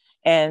mother.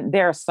 And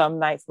there are some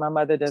nights my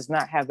mother does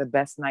not have the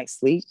best night's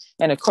sleep.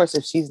 And of course,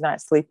 if she's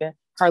not sleeping,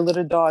 her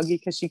little doggy,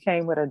 because she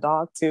came with a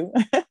dog too,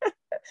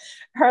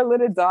 her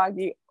little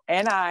doggy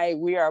and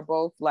we are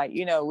both like,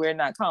 we're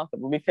not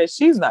comfortable because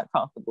she's not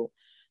comfortable.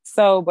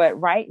 So,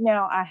 but right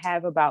now I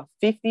have about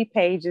 50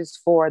 pages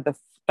for the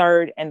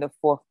third and the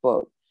fourth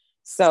book.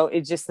 So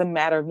it's just a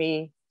matter of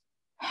me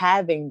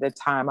having the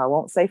time. I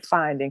won't say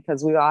finding,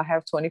 because we all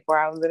have 24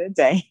 hours in a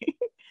day,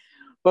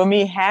 but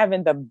me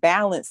having the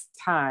balanced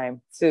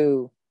time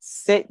to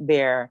sit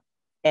there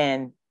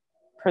and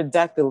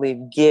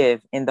productively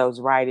give in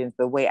those writings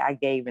the way I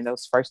gave in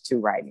those first two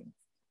writings.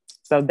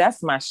 So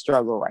that's my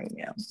struggle right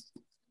now.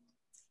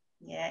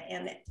 Yeah,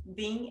 and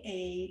being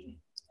a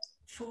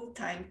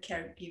full-time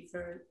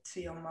caregiver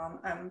to your mom,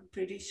 I'm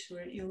pretty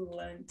sure you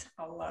learned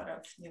a lot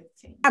of new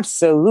things.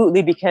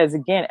 Absolutely, because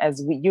again,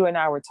 as you and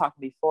I were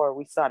talking before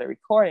we started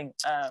recording,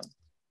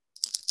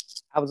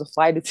 I was a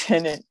flight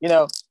attendant.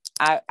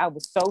 I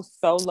was so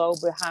solo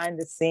behind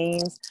the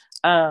scenes.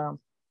 I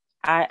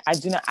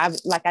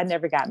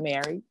never got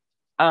married.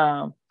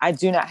 I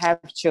do not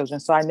have children,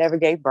 so I never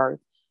gave birth.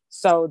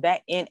 So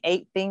that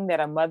innate thing that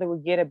a mother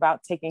would get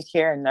about taking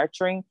care and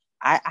nurturing,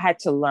 I had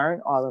to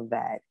learn all of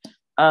that.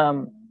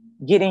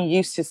 Getting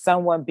used to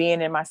someone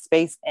being in my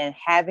space and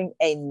having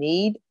a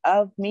need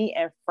of me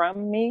and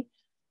from me,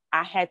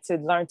 I had to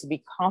learn to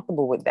be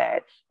comfortable with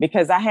that,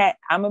 because I'm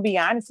going to be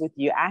honest with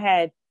you, I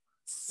had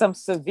some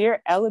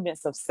severe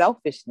elements of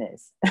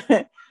selfishness,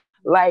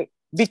 like,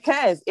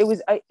 because it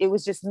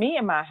was just me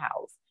in my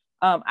house.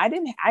 I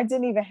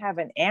didn't even have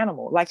an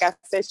animal. Like I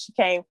said, she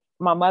came,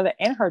 my mother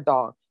and her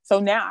dog. So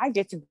now I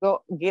get to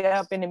go get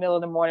up in the middle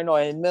of the morning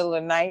or in the middle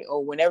of the night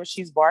or whenever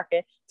she's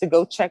barking to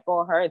go check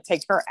on her and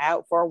take her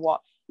out for a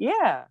walk.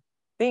 Yeah,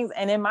 things.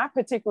 And in my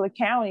particular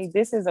county,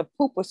 this is a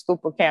pooper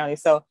scooper county.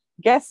 So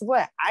guess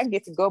what? I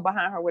get to go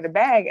behind her with a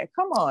bag. And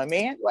come on,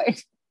 man.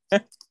 Like,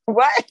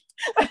 what?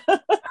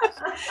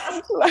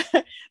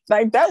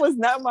 like that was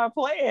not my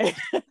plan.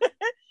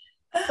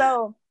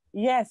 So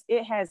yes,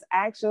 it has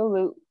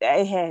absolutely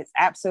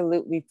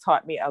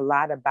taught me a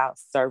lot about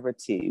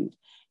servitude,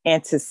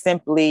 and to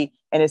simply,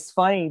 and it's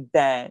funny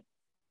that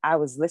I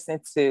was listening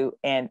to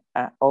an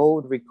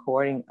old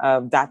recording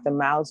of Dr.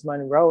 Miles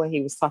Monroe, and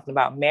he was talking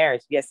about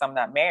marriage. Yes, I'm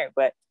not married,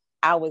 but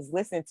I was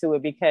listening to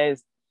it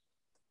because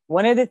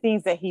one of the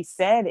things that he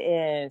said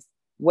is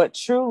what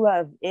true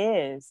love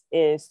is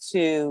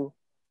to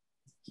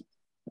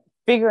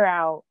figure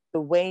out the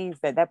ways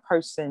that that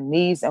person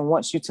needs and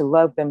wants you to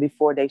love them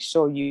before they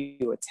show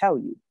you or tell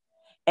you,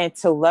 and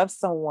to love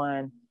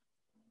someone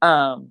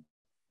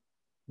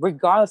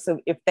regardless of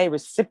if they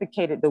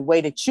reciprocated the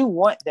way that you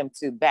want them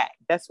to back.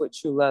 That's what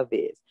true love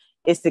is.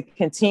 It's to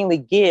continually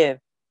give,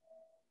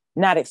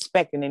 not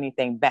expecting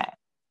anything back.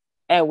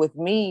 And with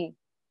me,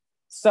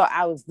 so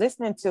I was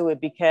listening to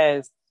it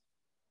because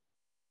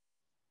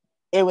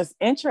it was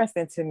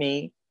interesting to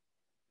me.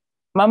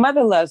 My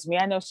mother loves me.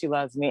 I know she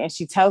loves me, and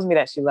she tells me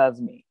that she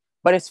loves me.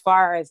 But as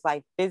far as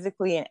like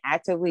physically and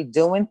actively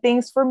doing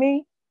things for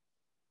me,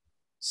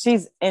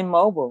 she's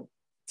immobile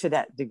to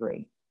that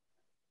degree.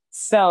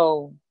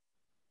 So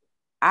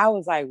I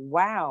was like,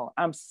 wow,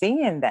 I'm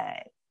seeing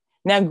that.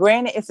 Now,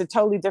 granted, it's a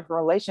totally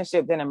different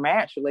relationship than a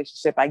marriage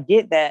relationship. I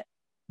get that.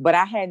 But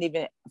I hadn't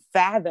even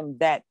fathomed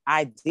that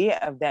idea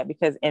of that,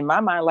 because in my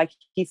mind, like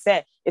he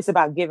said, it's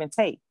about give and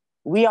take.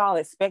 We all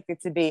expect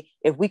it to be,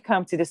 if we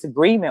come to this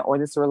agreement or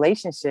this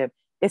relationship,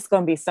 it's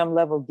going to be some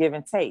level of give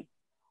and take.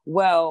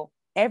 Well,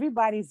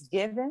 everybody's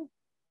given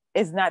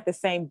is not the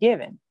same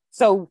given.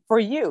 So for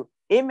you,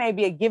 it may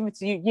be a given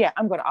to you. Yeah,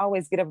 I'm going to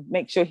always get up and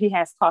make sure he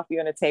has coffee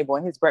on the table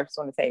and his breakfast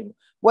on the table.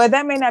 Well,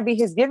 that may not be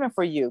his given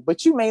for you,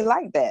 but you may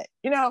like that,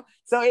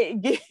 So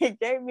it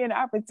gave me an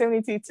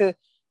opportunity to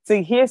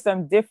hear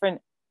some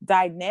different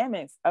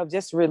dynamics of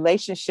just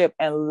relationship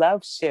and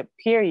loveship,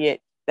 period,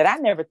 that I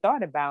never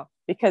thought about.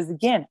 Because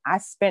again, I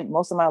spent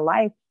most of my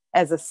life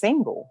as a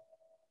single,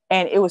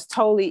 and it was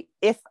totally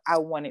if I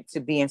wanted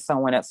to be in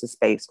someone else's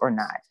space or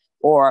not,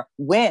 or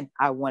when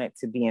I wanted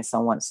to be in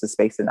someone else's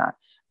space or not.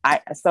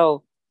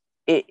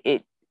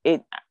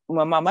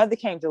 When my mother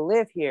came to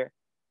live here,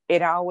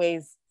 I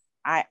always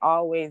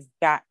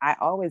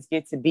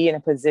get to be in a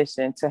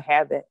position to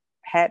have the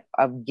hat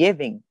of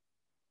giving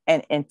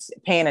and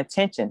paying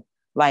attention,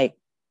 like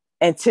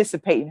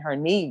anticipating her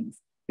needs.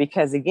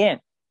 Because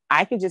again,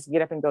 I could just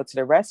get up and go to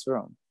the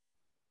restroom.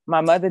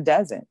 My mother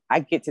doesn't. I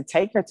get to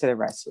take her to the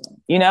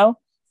restroom.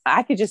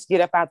 I could just get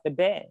up out the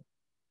bed.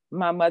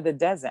 My mother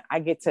doesn't. I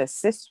get to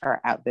assist her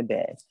out the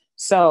bed.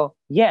 So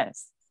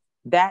yes,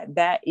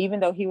 that even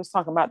though he was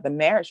talking about the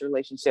marriage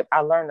relationship, I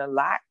learned a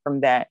lot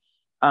from that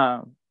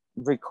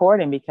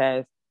recording,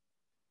 because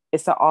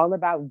it's all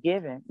about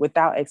giving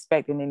without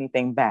expecting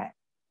anything back,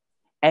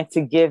 and to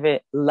give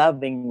it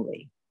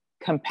lovingly,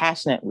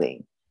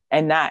 compassionately,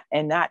 and not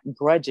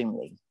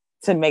grudgingly,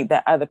 to make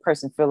that other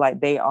person feel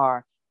like they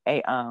are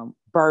a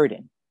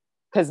burden.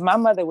 Because my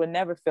mother would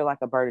never feel like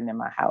a burden in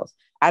my house.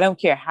 I don't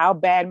care how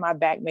bad my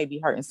back may be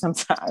hurting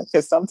sometimes,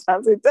 because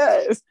sometimes it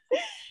does,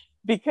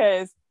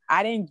 because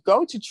I didn't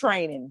go to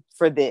training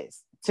for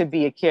this, to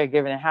be a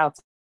caregiver and how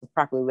to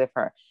properly live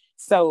her.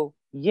 So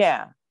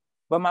yeah,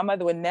 but my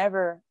mother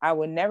I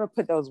would never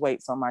put those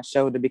weights on my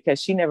shoulder,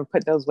 because she never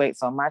put those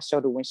weights on my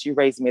shoulder when she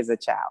raised me as a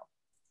child.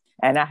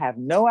 And I have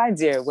no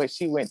idea what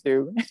she went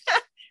through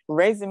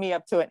raising me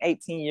up to an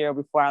 18-year-old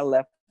before I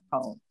left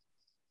home.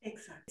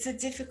 Exactly. It's a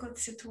difficult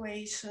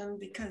situation,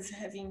 because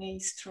having a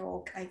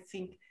stroke, I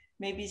think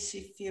maybe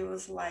she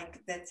feels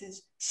like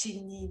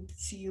she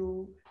needs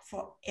you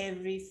for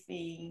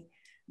everything.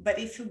 But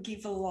if you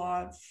give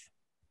love,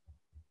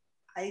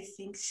 I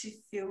think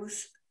she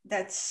feels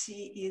that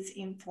she is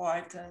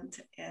important,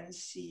 and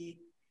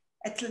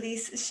at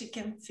least she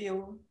can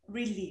feel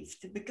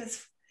relieved,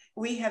 because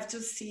we have to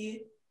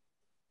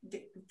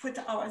put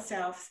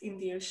ourselves in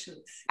their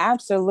shoes.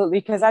 Absolutely.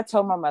 Because I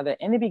told my mother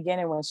in the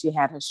beginning, when she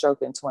had her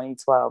stroke in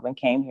 2012 and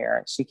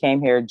she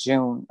came here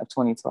June of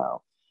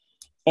 2012,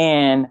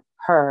 and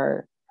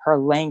her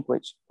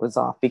language was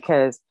off,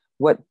 because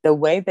the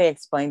way they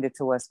explained it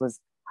to us was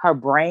her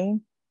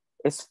brain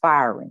is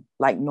firing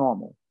like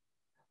normal,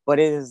 but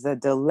it is a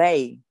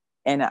delay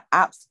and an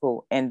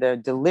obstacle in the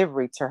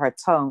delivery to her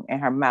tongue and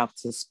her mouth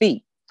to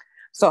speak.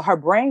 So her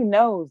brain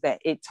knows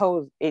that it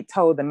told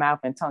the mouth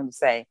and tongue to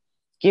say,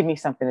 give me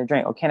something to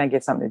drink, or can I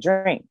get something to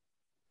drink?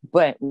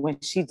 But when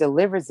she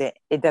delivers it,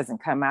 it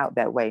doesn't come out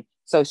that way.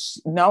 So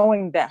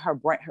knowing that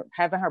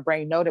having her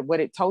brain know that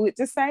what it told it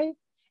to say,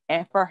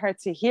 and for her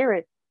to hear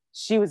it,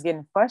 she was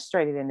getting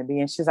frustrated in the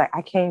beginning. She's like,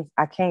 I can't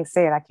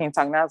say it. I can't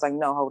talk. And I was like,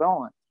 no, hold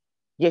on.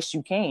 Yes,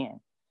 you can.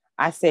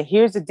 I said,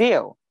 here's the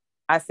deal.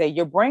 I said,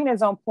 your brain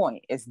is on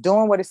point. It's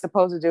doing what it's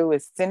supposed to do.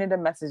 It's sending the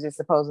message it's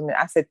supposed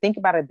to. I said, think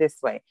about it this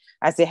way.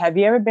 I said, have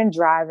you ever been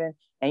driving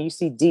and you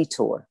see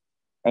detour?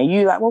 And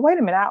you like, well, wait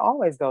a minute, I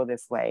always go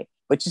this way.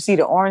 But you see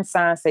the orange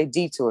sign say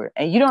detour,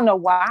 and you don't know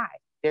why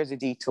there's a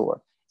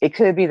detour. It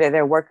could be that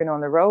they're working on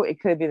the road. It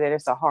could be that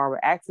it's a horrible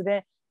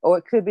accident, or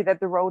it could be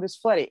that the road is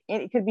flooded.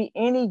 And it could be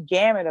any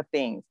gamut of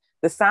things.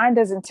 The sign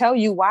doesn't tell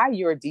you why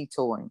you're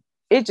detouring.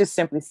 It just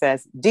simply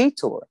says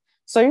detour.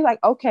 So you're like,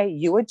 okay,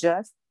 you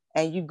adjust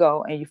and you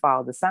go and you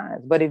follow the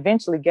signs. But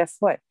eventually, guess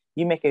what?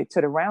 You make it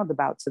to the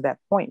roundabout, to that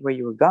point where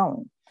you were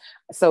going.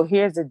 So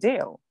here's the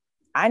deal.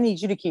 I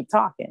need you to keep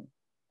talking.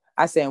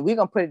 I said, we're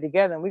going to put it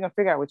together and we're going to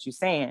figure out what you're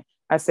saying.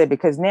 I said,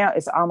 because now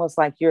it's almost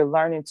like you're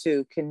learning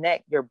to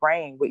connect your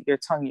brain with your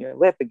tongue and your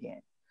lip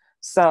again.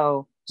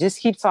 So just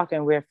keep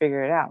talking. We'll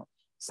figure it out.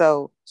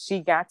 So she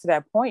got to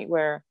that point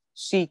where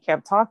she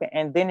kept talking.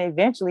 And then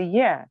eventually,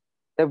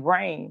 the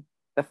brain,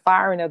 the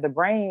firing of the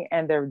brain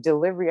and the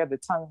delivery of the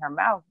tongue in her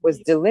mouth was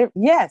delivered.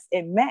 Yes,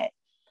 it met.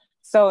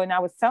 So, and I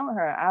was telling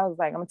her, I was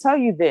like, I'm going to tell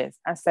you this.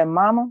 I said,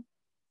 Mama,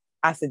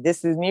 I said,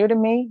 this is new to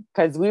me,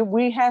 because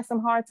we had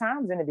some hard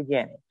times in the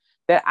beginning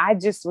that I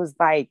just was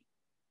like,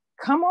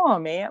 come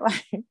on, man.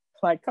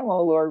 Like, come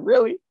on, Lord,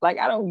 really? Like,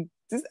 I don't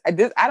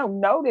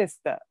know this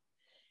stuff.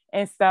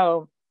 And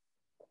so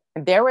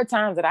there were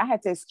times that I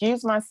had to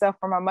excuse myself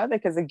from my mother,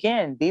 because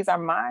again, these are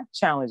my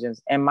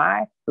challenges and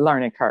my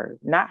learning curve,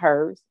 not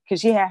hers, because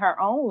she had her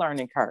own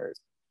learning curve.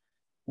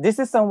 This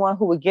is someone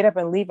who would get up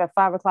and leave at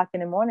 5 o'clock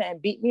in the morning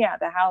and beat me out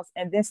the house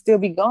and then still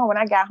be gone when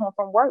I got home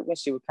from work when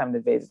she would come to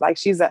visit. Like,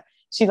 she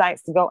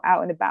likes to go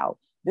out and about.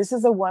 This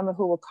is a woman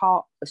who would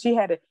call.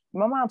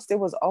 My mom still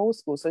was old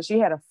school. So she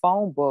had a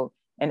phone book,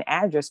 an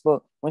address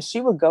book, when she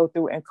would go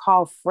through and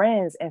call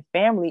friends and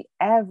family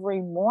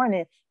every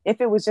morning. If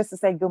it was just to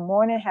say, good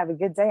morning, have a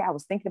good day, I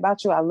was thinking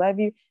about you, I love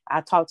you,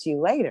 I'll talk to you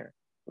later.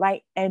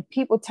 Like, and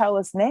people tell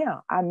us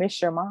now, I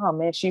miss your mom,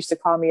 man. She used to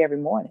call me every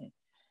morning.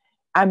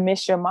 I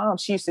miss your mom.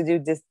 She used to do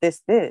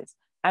this.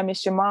 I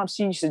miss your mom.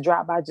 She used to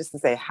drop by just to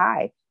say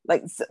hi.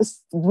 Like,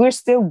 we're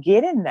still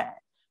getting that.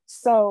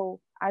 So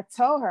I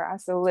told her, I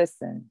said,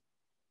 listen,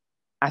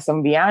 I said, I'm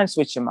gonna be honest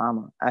with you,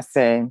 Mama. I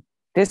said,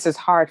 this is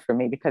hard for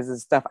me because of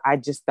stuff I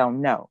just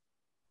don't know.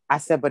 I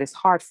said, but it's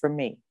hard for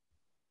me.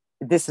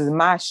 This is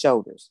my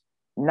shoulders,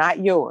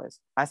 not yours.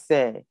 I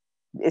said,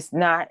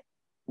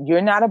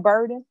 you're not a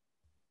burden.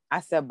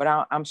 I said,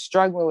 but I'm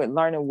struggling with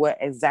learning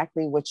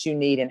exactly what you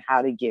need and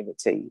how to give it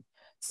to you.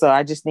 So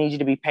I just need you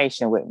to be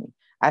patient with me.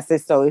 I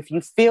said, so if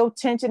you feel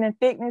tension and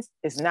thickness,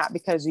 it's not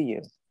because of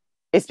you.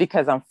 It's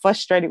because I'm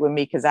frustrated with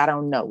me because I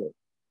don't know it.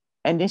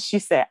 And then she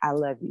said, I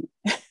love you.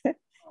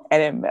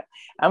 And then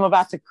I'm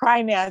about to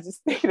cry now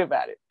just thinking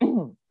about it.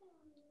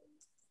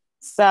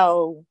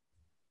 So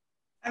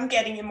I'm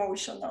getting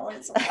emotional.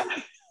 It's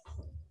okay.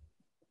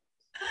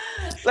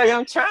 Like,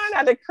 I'm trying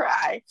not to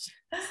cry.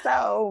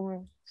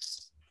 So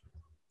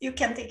you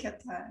can take your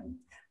time.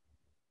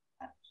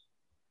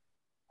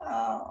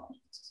 Oh.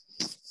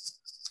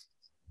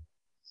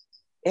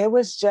 It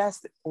was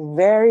just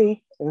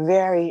very,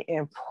 very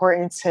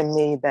important to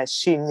me that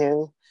she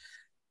knew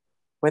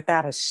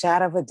without a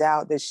shadow of a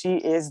doubt that she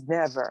is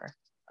never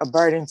a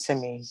burden to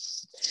me,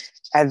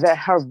 and that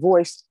her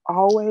voice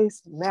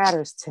always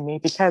matters to me,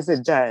 because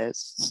it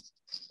does.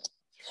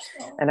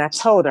 And I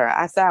told her,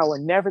 I said, I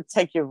would never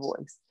take your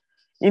voice.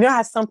 You know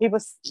how some people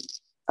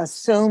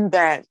assume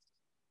that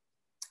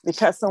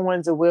because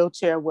someone's a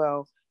wheelchair,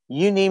 well,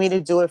 you need me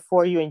to do it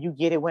for you and you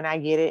get it when I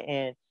get it,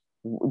 and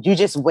you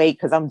just wait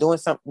because I'm doing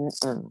something.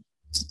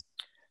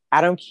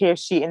 I don't care.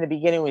 She, in the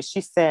beginning, when she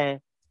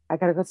said, I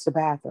gotta go to the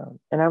bathroom,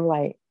 and I'm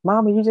like,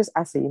 Mama,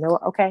 I said, you know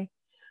what? Okay.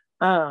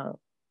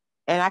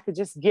 And I could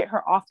just get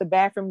her off the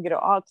bathroom, get her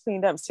all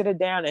cleaned up, sit her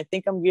down, and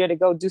think I'm here to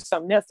go do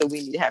something else that we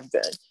need to have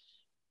done.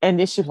 And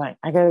then she's like,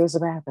 I gotta go to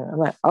the bathroom. I'm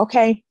like,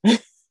 okay.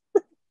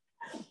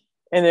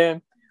 And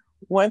then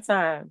one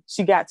time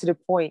she got to the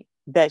point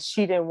that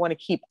she didn't want to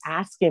keep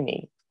asking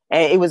me.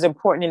 And it was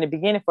important in the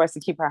beginning for us to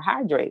keep her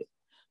hydrated.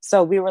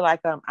 So we were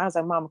like, I was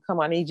like, Mama, come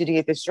on, I need you to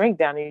get this drink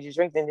down. I need you to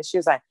drink. And she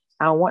was like,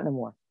 I don't want no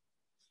more.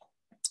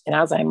 And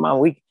I was like, Mom,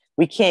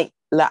 we can't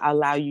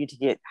allow you to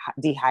get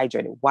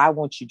dehydrated. Why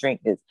won't you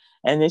drink this?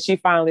 And then she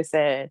finally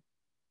said,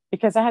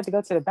 because I had to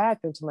go to the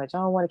bathroom too much. I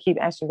don't want to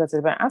keep asking you to go to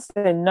the bathroom.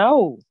 I said,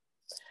 no.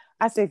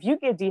 I said, if you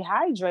get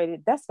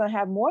dehydrated, that's going to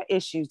have more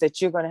issues that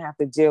you're going to have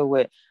to deal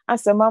with. I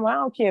said, Mama, I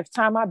don't care if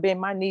time I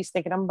bend my knees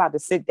thinking I'm about to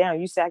sit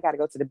down. You say I got to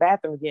go to the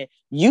bathroom again.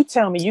 You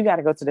tell me you got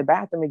to go to the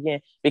bathroom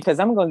again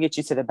because I'm going to get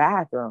you to the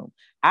bathroom.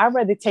 I'd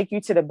rather take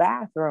you to the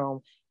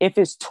bathroom if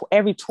it's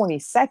every 20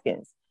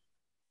 seconds.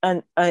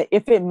 And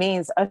if it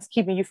means us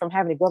keeping you from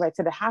having to go back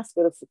to the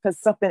hospital because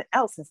something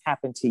else has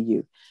happened to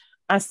you.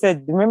 I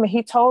said, remember,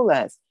 he told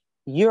us,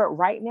 you're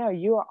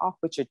off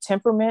with your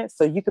temperament.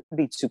 So you could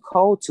be too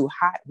cold, too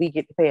hot. We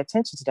get to pay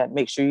attention to that.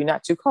 Make sure you're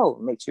not too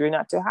cold. Make sure you're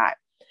not too hot.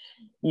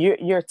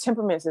 Your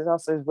temperament is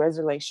also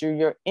regulates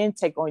your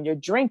intake on your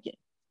drinking.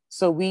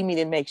 So we need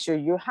to make sure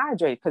you're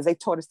hydrated because they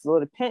taught us the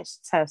little pinch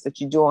test that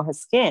you do on her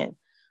skin.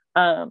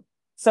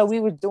 So we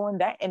were doing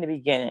that in the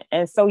beginning.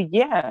 And so,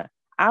 yeah,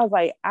 I was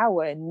like, I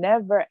would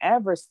never,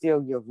 ever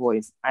steal your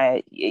voice.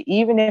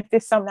 Even if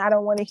it's something I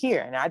don't want to hear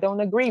and I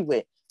don't agree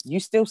with, you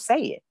still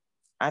say it.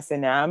 I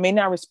said, now I may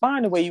not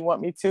respond the way you want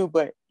me to,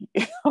 but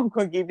I'm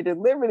going to give you the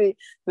liberty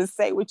to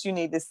say what you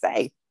need to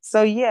say.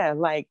 So yeah,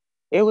 like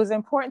it was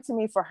important to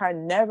me for her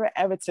never,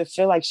 ever to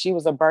feel like she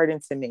was a burden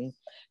to me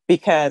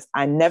because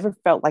I never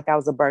felt like I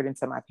was a burden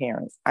to my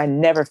parents. I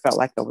never felt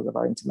like I was a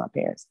burden to my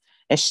parents.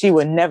 And she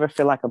would never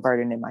feel like a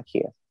burden in my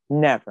care.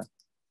 Never.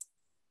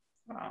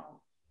 Wow.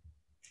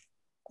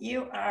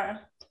 You are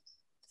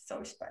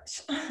so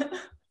special.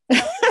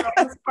 I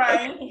was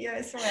crying here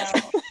as well.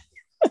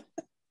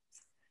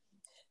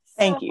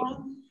 Thank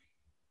you.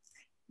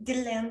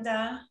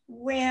 Delanda,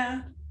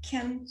 where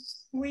can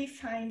we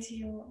find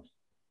you?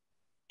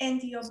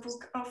 And your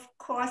book, of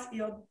course,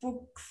 your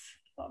books,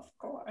 of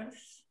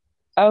course.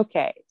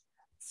 Okay.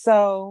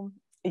 So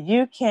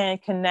you can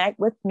connect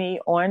with me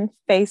on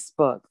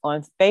Facebook.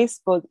 On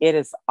Facebook, it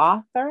is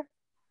author,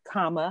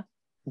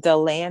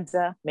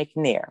 Delanda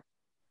McNair.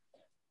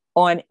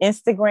 On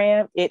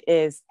Instagram, it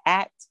is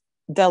at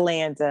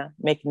Delanda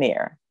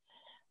McNair.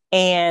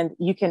 And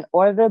you can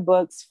order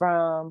books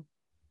from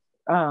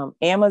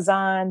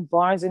Amazon,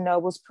 Barnes and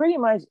Nobles, pretty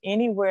much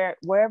anywhere,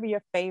 wherever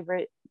your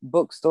favorite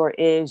bookstore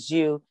is.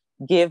 You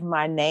give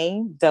my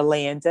name,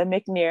 Delanda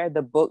McNair,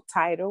 the book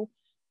title,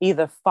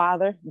 either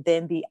Father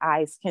Then the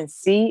Eyes Can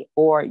See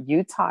or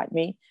You Taught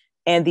Me,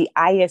 and the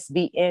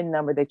ISBN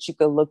number that you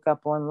could look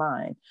up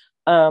online.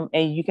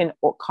 And you can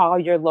call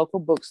your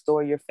local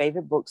bookstore, your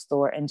favorite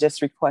bookstore, and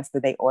just request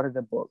that they order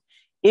the book.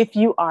 If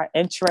you are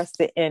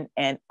interested in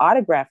an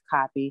autographed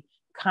copy,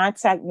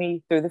 contact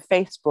me through the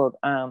Facebook,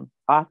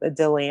 author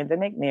Delanda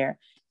McNair,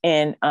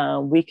 and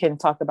we can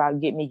talk about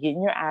getting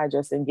your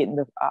address and getting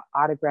the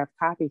autographed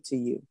copy to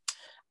you.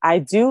 I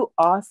do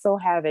also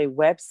have a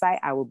website.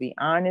 I will be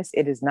honest,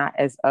 it is not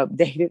as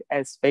updated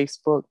as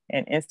Facebook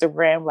and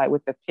Instagram, like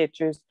with the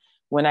pictures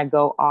when I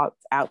go out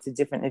to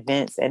different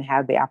events and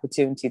have the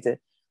opportunity to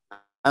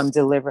hand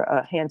deliver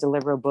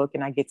a book,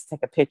 and I get to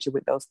take a picture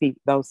with those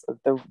people,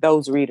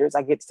 those readers.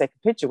 I get to take a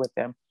picture with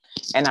them,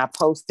 and I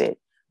post it.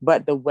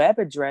 But the web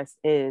address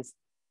is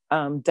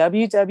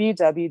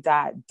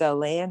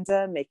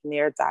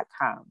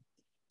www.delandamcnair.com,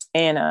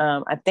 and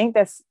I think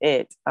that's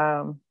it.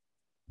 I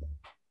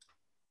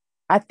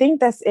think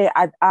that's it.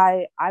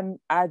 I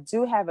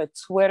do have a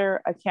Twitter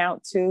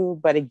account too,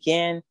 but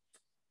again,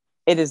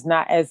 it is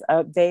not as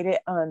updated.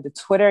 On the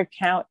Twitter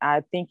account,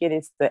 I think it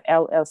is the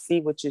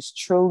LLC, which is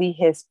Truly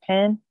His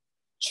Pen.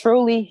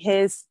 Truly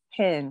His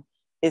Pen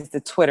is the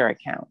Twitter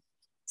account.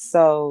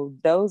 So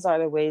those are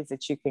the ways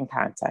that you can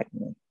contact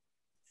me.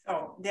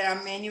 So there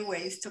are many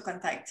ways to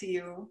contact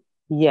you.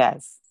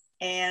 Yes.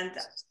 And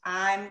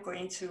I'm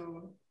going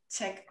to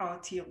check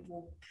out your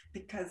book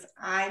because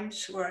I'm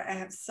sure I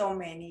have so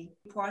many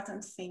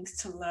important things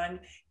to learn.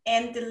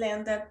 And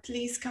Delanda,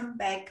 please come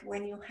back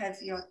when you have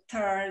your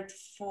third,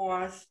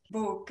 fourth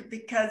book,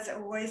 because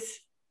it was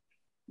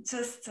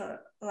just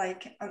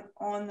like an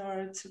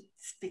honor to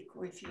speak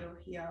with you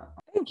here.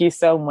 Thank you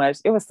so much.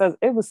 It was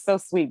so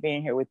sweet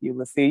being here with you,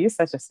 Lucia. You're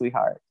such a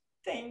sweetheart.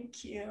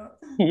 Thank you.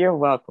 You're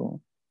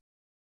welcome.